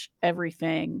much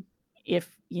everything if,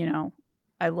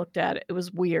 I looked at it. It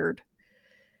was weird.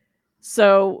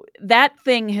 So that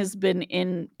thing has been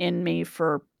in me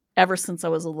for ever since I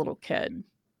was a little kid,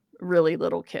 really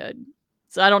little kid.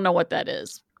 So I don't know what that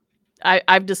is.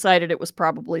 I've decided it was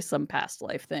probably some past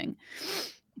life thing.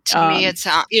 To me, it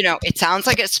sounds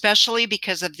like, especially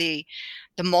because of the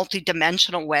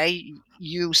multidimensional way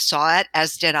you saw it,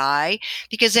 as did I,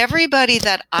 because everybody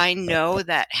that I know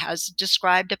that has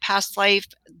described a past life,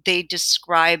 they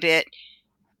describe it.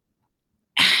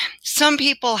 Some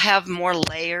people have more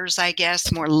layers, I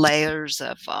guess, more layers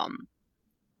of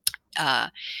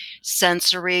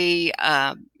sensory,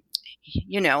 like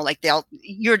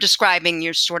you're describing,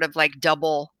 you're sort of like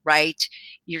double, right?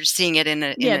 You're seeing it in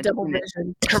a double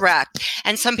vision. Correct.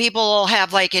 And some people will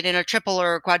have like it in a triple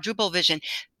or a quadruple vision,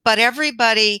 but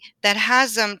everybody that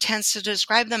has them tends to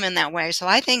describe them in that way. So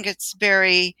I think it's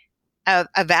very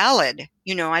a valid,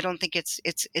 I don't think it's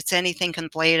anything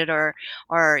conflated or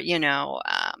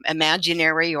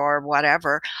imaginary or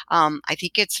whatever. I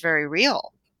think it's very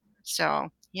real. So,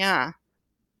 yeah.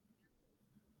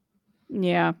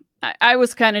 Yeah. I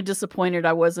was kind of disappointed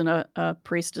I wasn't a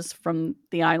priestess from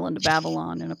the island of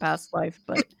Babylon in a past life,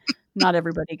 but not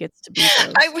everybody gets to be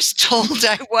those. I was told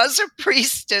I was a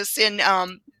priestess in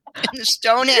the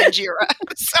Stonehenge era,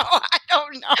 so I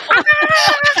don't know.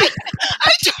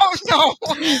 I don't know.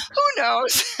 Who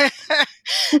knows?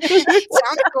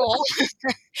 Sounds cool.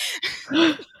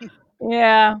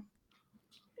 Yeah.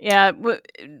 Yeah.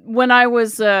 When I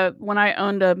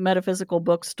owned a metaphysical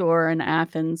bookstore in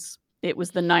Athens, it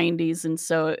was the 90s, and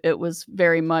so it was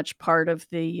very much part of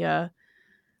the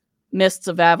Mists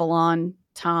of Avalon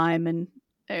time, and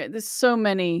there's so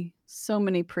many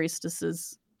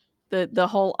priestesses. The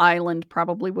whole island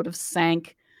probably would have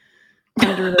sank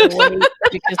under their weight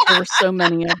because there were so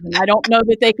many of them. I don't know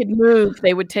that they could move.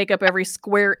 They would take up every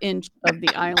square inch of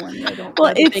the island. I don't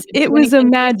Well, it was a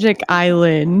magic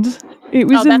island. It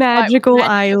was a magical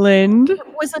island. It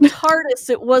was a TARDIS.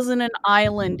 It wasn't an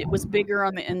island. It was bigger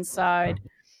on the inside.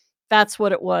 That's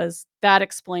what it was. That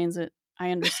explains it.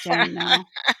 I understand now.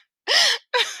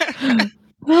 It's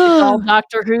all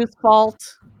Doctor Who's fault.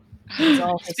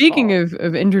 Speaking of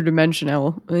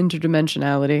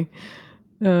interdimensionality,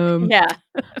 yeah,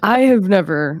 I have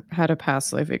never had a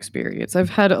past life experience. I've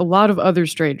had a lot of other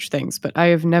strange things, but I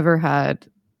have never had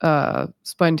a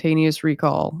spontaneous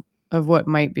recall of what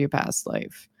might be a past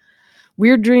life.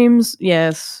 Weird dreams,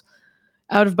 yes.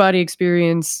 Out of body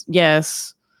experience,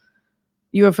 yes.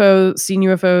 Seen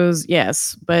UFOs,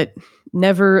 yes, but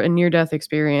never a near-death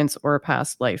experience or a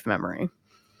past life memory.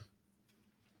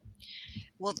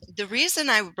 Well, the reason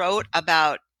I wrote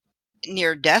about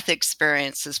near-death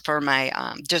experiences for my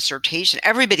dissertation.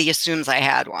 Everybody assumes I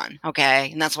had one, okay?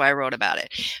 And that's why I wrote about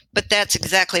it. But that's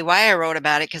exactly why I wrote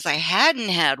about it, because I hadn't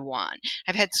had one.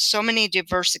 I've had so many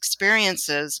diverse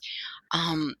experiences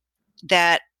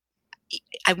that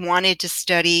I wanted to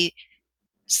study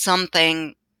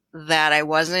something that I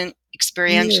wasn't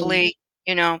experientially,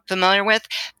 familiar with.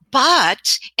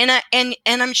 But and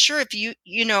I'm sure if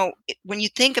when you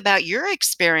think about your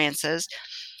experiences,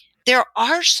 there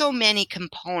are so many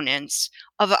components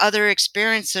of other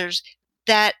experiences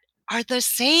that are the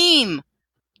same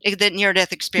that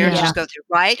near-death experiencers Yeah. go through,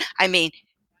 right? I mean,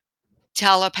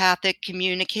 telepathic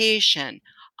communication,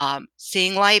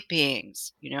 seeing light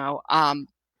beings,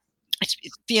 it's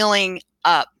feeling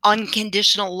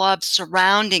unconditional love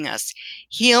surrounding us,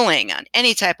 healing on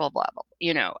any type of level,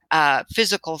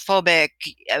 physical, phobic,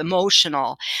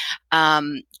 emotional,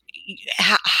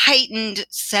 heightened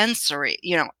sensory,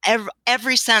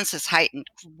 every sense is heightened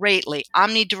greatly,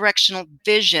 omnidirectional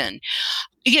vision.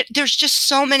 There's just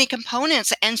so many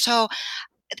components. And so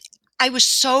I was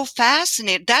so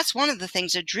fascinated. That's one of the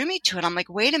things that drew me to it. I'm like,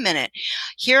 wait a minute.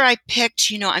 Here I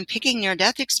picked, I'm picking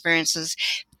near-death experiences.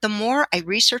 The more I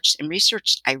researched and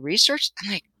researched,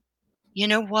 I'm like, you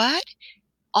know what?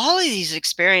 All of these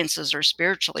experiences are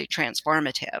spiritually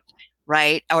transformative,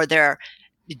 right? Or they're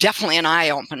definitely an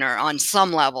eye-opener on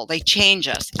some level. They change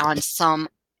us on some,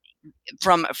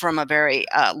 from a very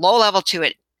low level to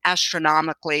an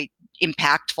astronomically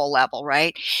impactful level,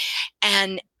 right?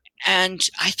 And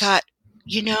I thought,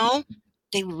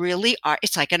 they really are.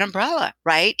 It's like an umbrella,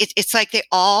 right? It's like they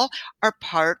all are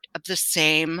part of the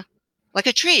same, like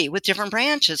a tree with different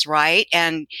branches, right?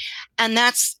 And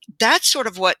that's sort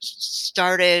of what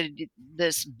started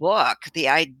this book. The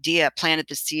idea planted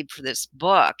the seed for this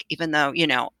book, even though,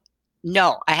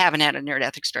 no, I haven't had a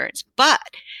near-death experience, but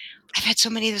I've had so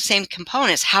many of the same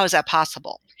components. How is that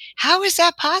possible? How is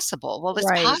that possible? Well, it's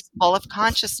Right. possible if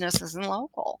consciousness isn't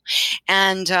local.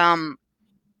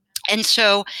 And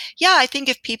so, yeah, I think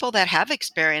if people that have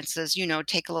experiences,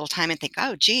 take a little time and think,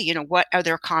 oh, gee, what are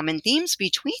there common themes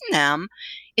between them?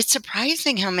 It's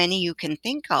surprising how many you can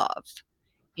think of.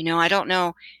 I don't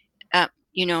know,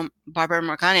 Barbara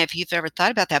Morgana, if you've ever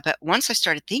thought about that, but once I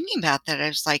started thinking about that, I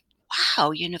was like,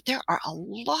 wow, there are a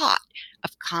lot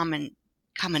of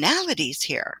commonalities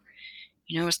here.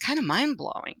 It was kind of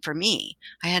mind-blowing for me.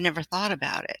 I had never thought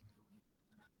about it.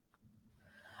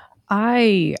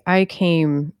 I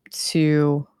came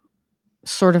to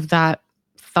sort of that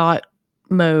thought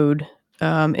mode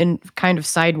in kind of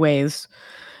sideways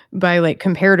by like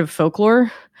comparative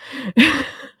folklore. No,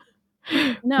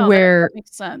 that Where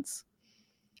makes sense.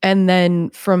 and then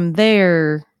from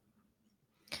there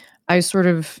I sort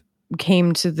of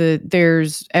came to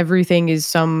there's everything is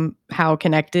somehow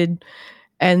connected.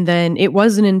 And then it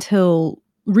wasn't until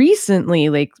recently,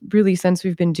 like really since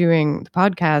we've been doing the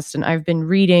podcast and I've been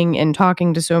reading and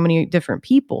talking to so many different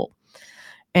people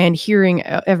and hearing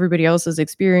everybody else's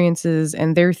experiences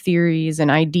and their theories and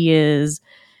ideas,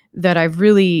 that I've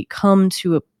really come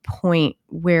to a point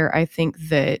where I think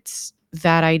that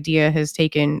idea has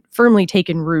firmly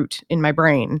taken root in my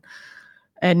brain.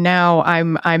 And now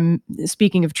I'm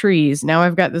speaking of trees. Now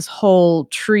I've got this whole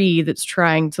tree that's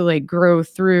trying to like grow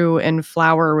through and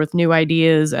flower with new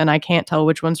ideas, and I can't tell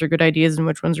which ones are good ideas and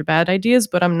which ones are bad ideas,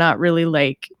 but I'm not really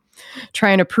like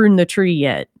trying to prune the tree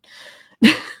yet.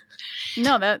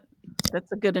 No,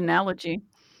 that's a good analogy.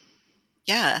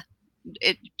 Yeah,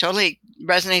 it totally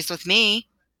resonates with me.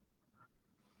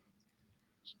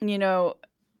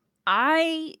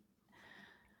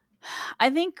 I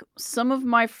think some of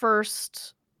my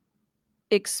first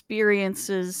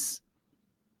experiences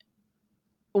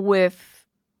with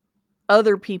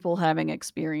other people having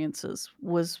experiences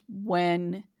was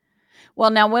when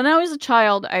I was a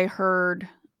child, I heard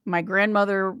my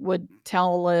grandmother would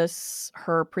tell us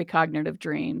her precognitive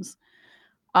dreams.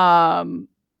 And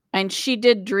she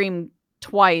did dream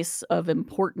twice of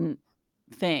important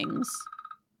things.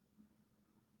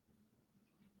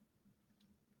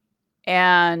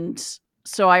 And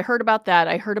so I heard about that.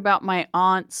 I heard about my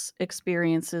aunt's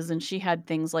experiences, and she had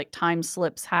things like time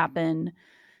slips happen.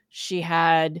 She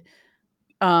had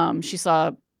she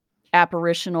saw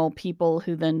apparitional people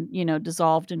who then,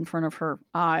 dissolved in front of her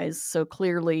eyes. So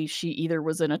clearly she either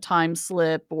was in a time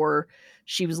slip or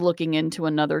she was looking into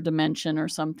another dimension or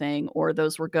something, or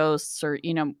those were ghosts or,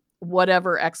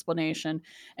 whatever explanation.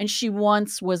 And she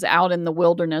once was out in the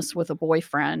wilderness with a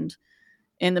boyfriend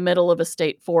in the middle of a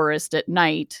state forest at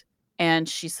night. And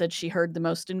she said she heard the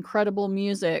most incredible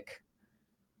music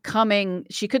coming.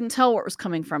 She couldn't tell where it was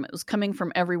coming from. It was coming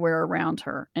from everywhere around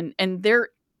her. And they're,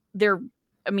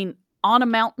 I mean, on a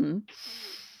mountain,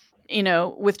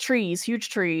 with trees, huge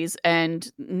trees,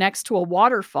 and next to a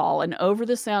waterfall. And over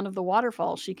the sound of the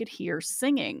waterfall, she could hear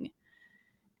singing.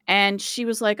 And she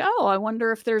was like, oh, I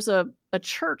wonder if there's a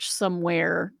church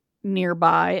somewhere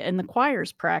nearby and the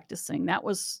choir's practicing. That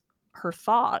was her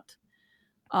thought.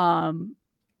 And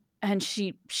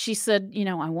she said,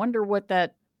 I wonder what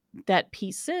that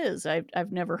piece is.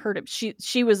 I've never heard it.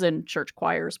 She was in church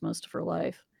choirs most of her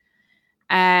life.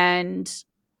 And,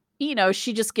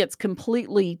 she just gets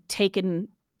completely taken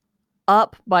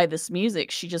up by this music.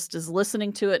 She just is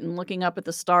listening to it and looking up at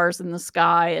the stars in the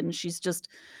sky. And she's just,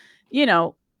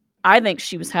 I think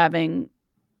she was having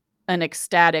an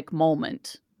ecstatic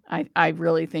moment. I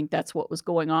really think that's what was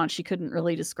going on. She couldn't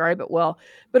really describe it well.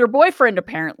 But her boyfriend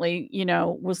apparently,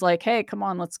 was like, hey, come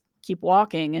on, let's keep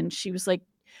walking. And she was like,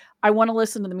 I want to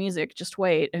listen to the music. Just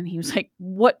wait. And he was like,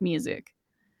 what music?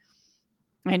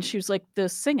 And she was like, the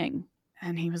singing.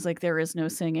 And he was like, there is no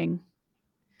singing.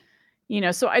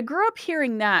 So I grew up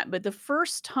hearing that. But the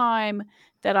first time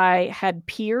that I had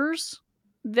peers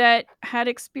that had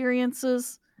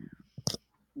experiences,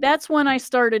 that's when I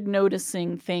started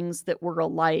noticing things that were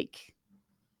alike.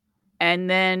 And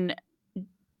then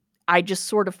I just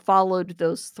sort of followed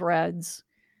those threads.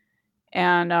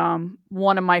 And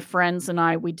one of my friends and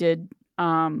I, we did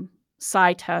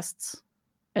psi tests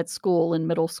at school in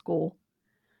middle school.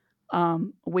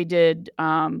 We did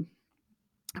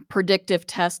predictive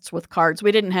tests with cards.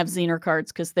 We didn't have Zener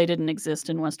cards because they didn't exist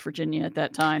in West Virginia at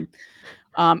that time.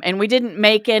 And we didn't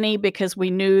make any because we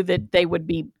knew that they would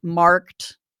be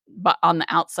marked, but on the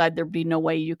outside, there'd be no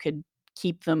way you could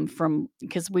keep them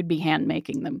because we'd be hand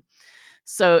making them.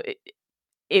 So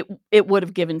it would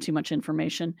have given too much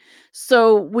information.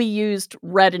 So we used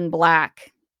red and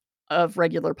black of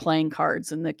regular playing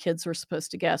cards, and the kids were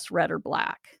supposed to guess red or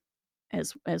black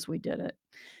as we did it.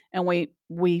 And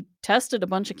we tested a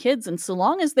bunch of kids, and so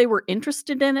long as they were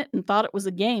interested in it and thought it was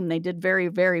a game, they did very,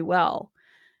 very well.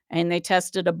 And they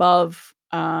tested above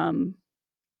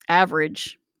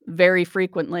average very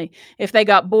frequently. If they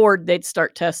got bored, they'd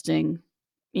start testing,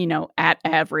 at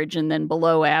average and then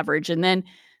below average. And then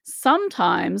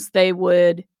sometimes they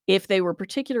would, if they were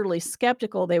particularly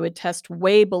skeptical, they would test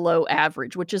way below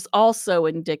average, which is also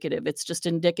indicative. It's just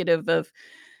indicative of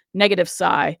negative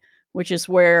psi, which is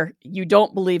where you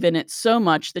don't believe in it so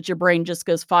much that your brain just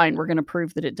goes, fine, we're going to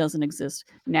prove that it doesn't exist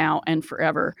now and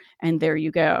forever. And there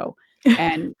you go.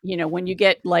 And, when you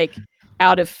get like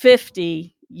out of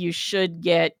 50, you should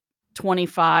get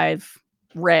 25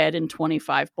 red and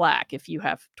 25 black if you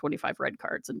have 25 red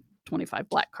cards and 25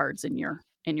 black cards in your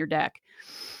deck.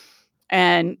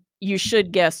 And you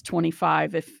should guess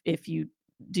 25 if you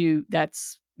do,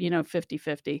 that's,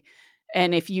 50-50.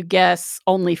 And if you guess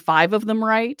only 5 of them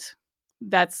right,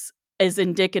 that's as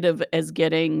indicative as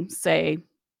getting, say,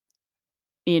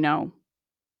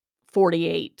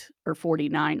 48 or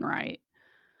 49 right.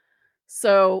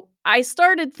 So I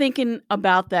started thinking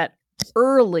about that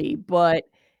early, but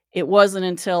it wasn't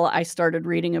until I started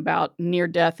reading about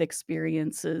near-death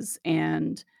experiences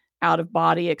and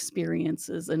out-of-body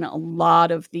experiences and a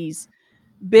lot of these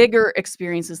bigger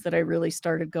experiences that I really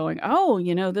started going, oh,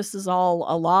 this is all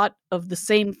a lot of the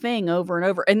same thing over and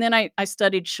over. And then I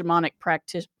studied shamanic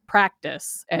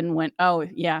practice and went, oh,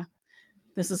 yeah,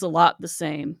 this is a lot the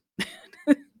same.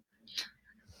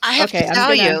 I have to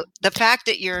tell you, the fact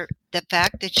that you're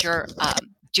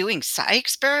doing psi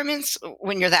experiments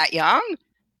when you're that young,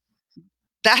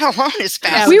 that alone is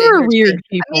fascinating. We were weird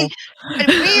people.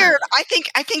 Weird. I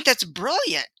think that's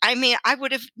brilliant. I mean, I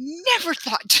would have never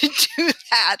thought to do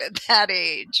that at that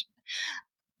age.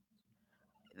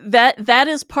 That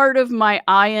is part of my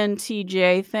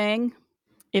INTJ thing.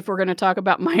 If we're going to talk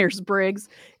about Myers-Briggs,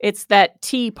 it's that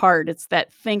T part, it's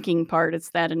that thinking part, it's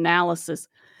that analysis.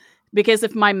 Because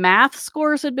if my math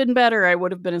scores had been better, I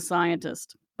would have been a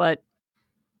scientist. But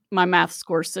my math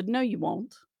scores said, no, you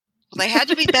won't. Well, they had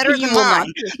to be better than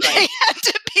mine. They had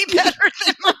to be better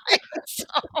than mine. So.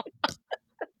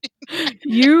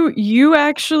 You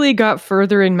actually got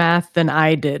further in math than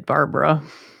I did, Barbara.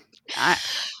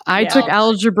 I took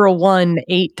Algebra 1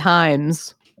 8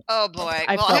 times. Oh, boy.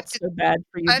 I felt so bad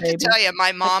for you, I have baby. to tell you,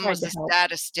 my mom was a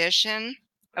statistician.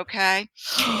 Okay.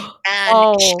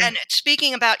 And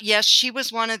speaking about, yes, she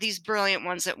was one of these brilliant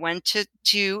ones that went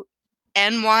to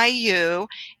NYU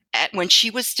when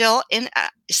she was still in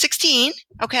 16.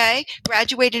 Okay.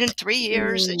 Graduated in 3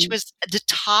 years. And she was the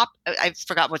top. I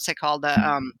forgot what's it called.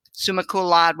 The summa cum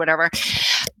laude, whatever.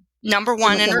 Number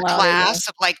one in her class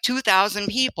of like 2,000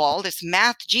 people, this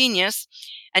math genius.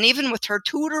 And even with her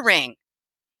tutoring,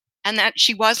 and that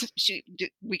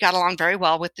we got along very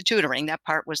well with the tutoring. That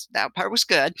part was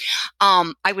good.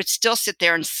 I would still sit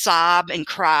there and sob and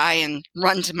cry and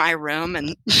run to my room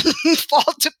and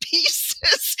fall to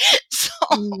pieces. So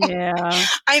Yeah.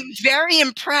 I'm very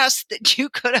impressed that you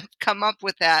could have come up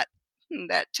with that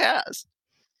test.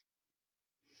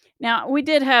 Now, we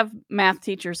did have math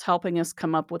teachers helping us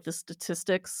come up with the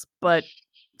statistics, but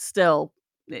still,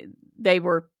 they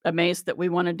were amazed that we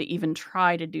wanted to even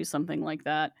try to do something like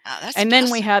that. That's And then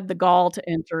we impressive. had the gall to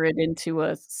enter it into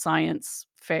a science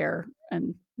fair,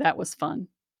 and that was fun.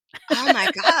 Oh my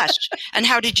gosh. And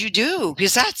how did you do?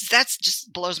 Because that's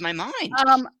just blows my mind.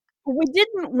 We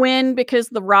didn't win because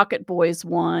the Rocket Boys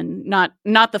won, not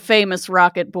the famous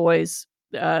Rocket Boys,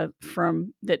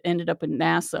 from that ended up in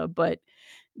NASA, but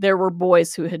there were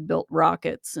boys who had built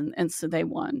rockets and so they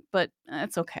won, but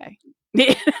that's okay.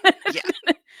 Yeah.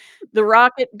 The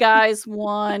rocket guys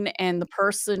won, and the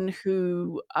person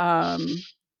who,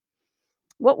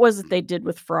 what was it they did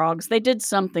with frogs? They did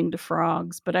something to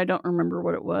frogs, but I don't remember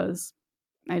what it was.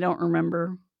 I don't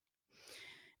remember.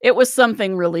 It was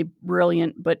something really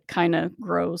brilliant, but kinda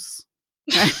gross.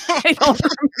 I don't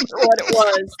remember what it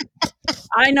was.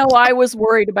 I know I was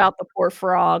worried about the poor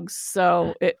frogs,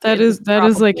 so it That was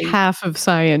is like probably half of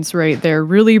science right there.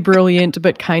 Really brilliant,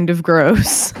 but kind of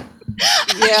gross.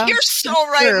 Yeah, You're so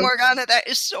that's right, true. Morgana. That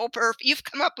is so perfect. You've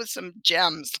come up with some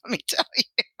gems, let me tell you.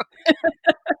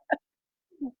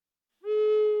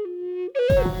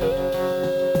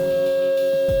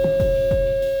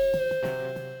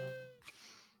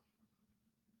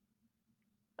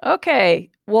 Okay.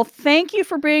 Well, thank you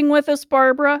for being with us,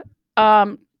 Barbara.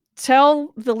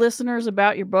 Tell the listeners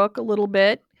about your book a little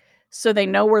bit so they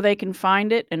know where they can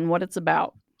find it and what it's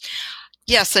about.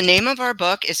 Yes, the name of our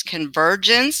book is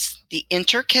Convergence, the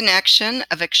Interconnection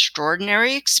of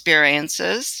Extraordinary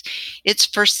Experiences. It's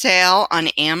for sale on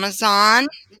Amazon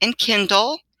and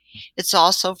Kindle. It's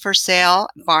also for sale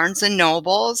at Barnes &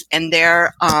 Nobles and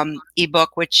their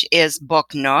ebook, which is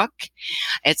Book Nook.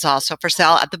 It's also for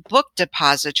sale at the Book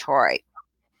Depository.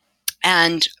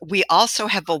 And we also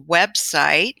have a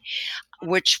website,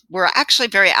 which we're actually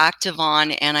very active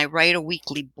on, and I write a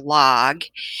weekly blog.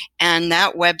 And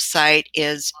that website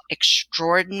is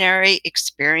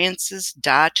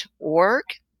extraordinaryexperiences.org.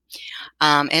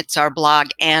 It's our blog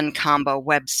and combo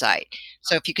website.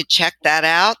 So if you could check that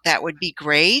out, that would be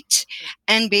great.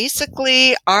 And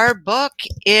basically, our book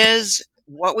is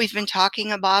what we've been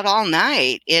talking about all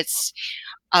night. It's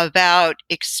about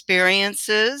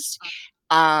experiences,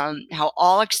 how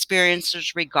all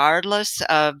experiences, regardless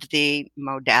of the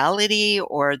modality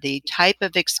or the type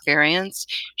of experience,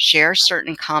 share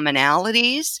certain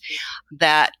commonalities,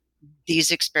 that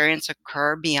these experiences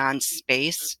occur beyond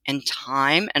space and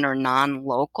time and are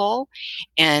non-local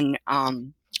in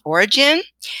origin.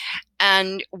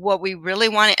 And what we really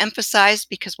want to emphasize,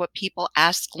 because what people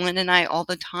ask Lynn and I all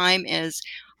the time is,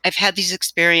 I've had these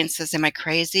experiences. Am I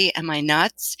crazy? Am I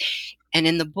nuts? And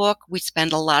in the book, we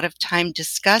spend a lot of time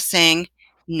discussing,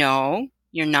 no,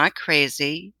 you're not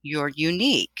crazy. You're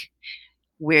unique.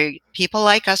 People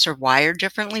like us are wired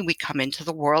differently. We come into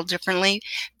the world differently.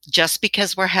 Just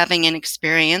because we're having an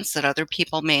experience that other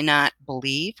people may not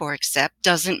believe or accept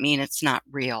doesn't mean it's not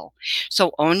real.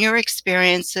 So own your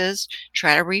experiences.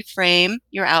 Try to reframe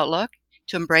your outlook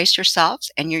to embrace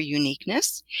yourselves and your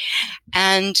uniqueness.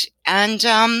 And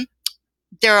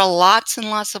there are lots and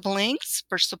lots of links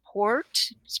for support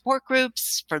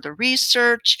groups, for the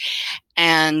research.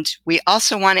 And we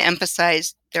also want to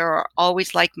emphasize there are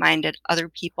always like-minded other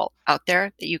people out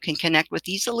there that you can connect with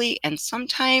easily. And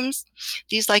sometimes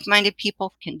these like-minded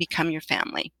people can become your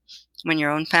family. When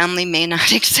your own family may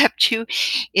not accept you,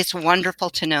 it's wonderful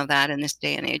to know that in this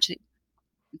day and age.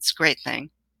 It's a great thing.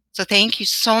 So thank you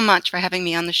so much for having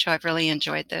me on the show. I've really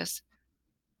enjoyed this.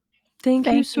 Thank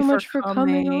you Thank so you for much for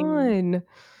coming coming. on.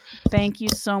 Thank you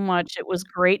so much. It was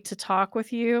great to talk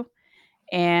with you,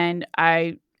 and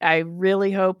I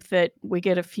really hope that we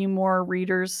get a few more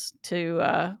readers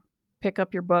to pick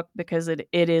up your book because it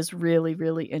is really,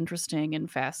 really interesting and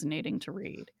fascinating to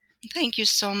read. Thank you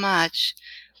so much.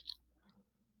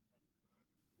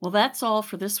 Well, that's all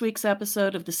for this week's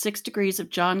episode of the 6 Degrees of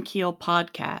John Keel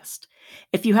podcast.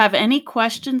 If you have any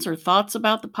questions or thoughts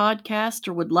about the podcast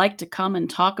or would like to come and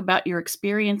talk about your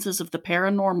experiences of the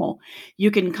paranormal, you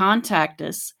can contact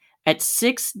us at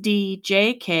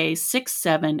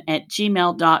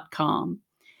 6djk67@gmail.com.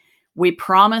 We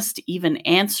promise to even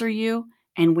answer you,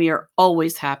 and we are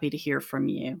always happy to hear from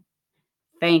you.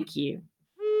 Thank you.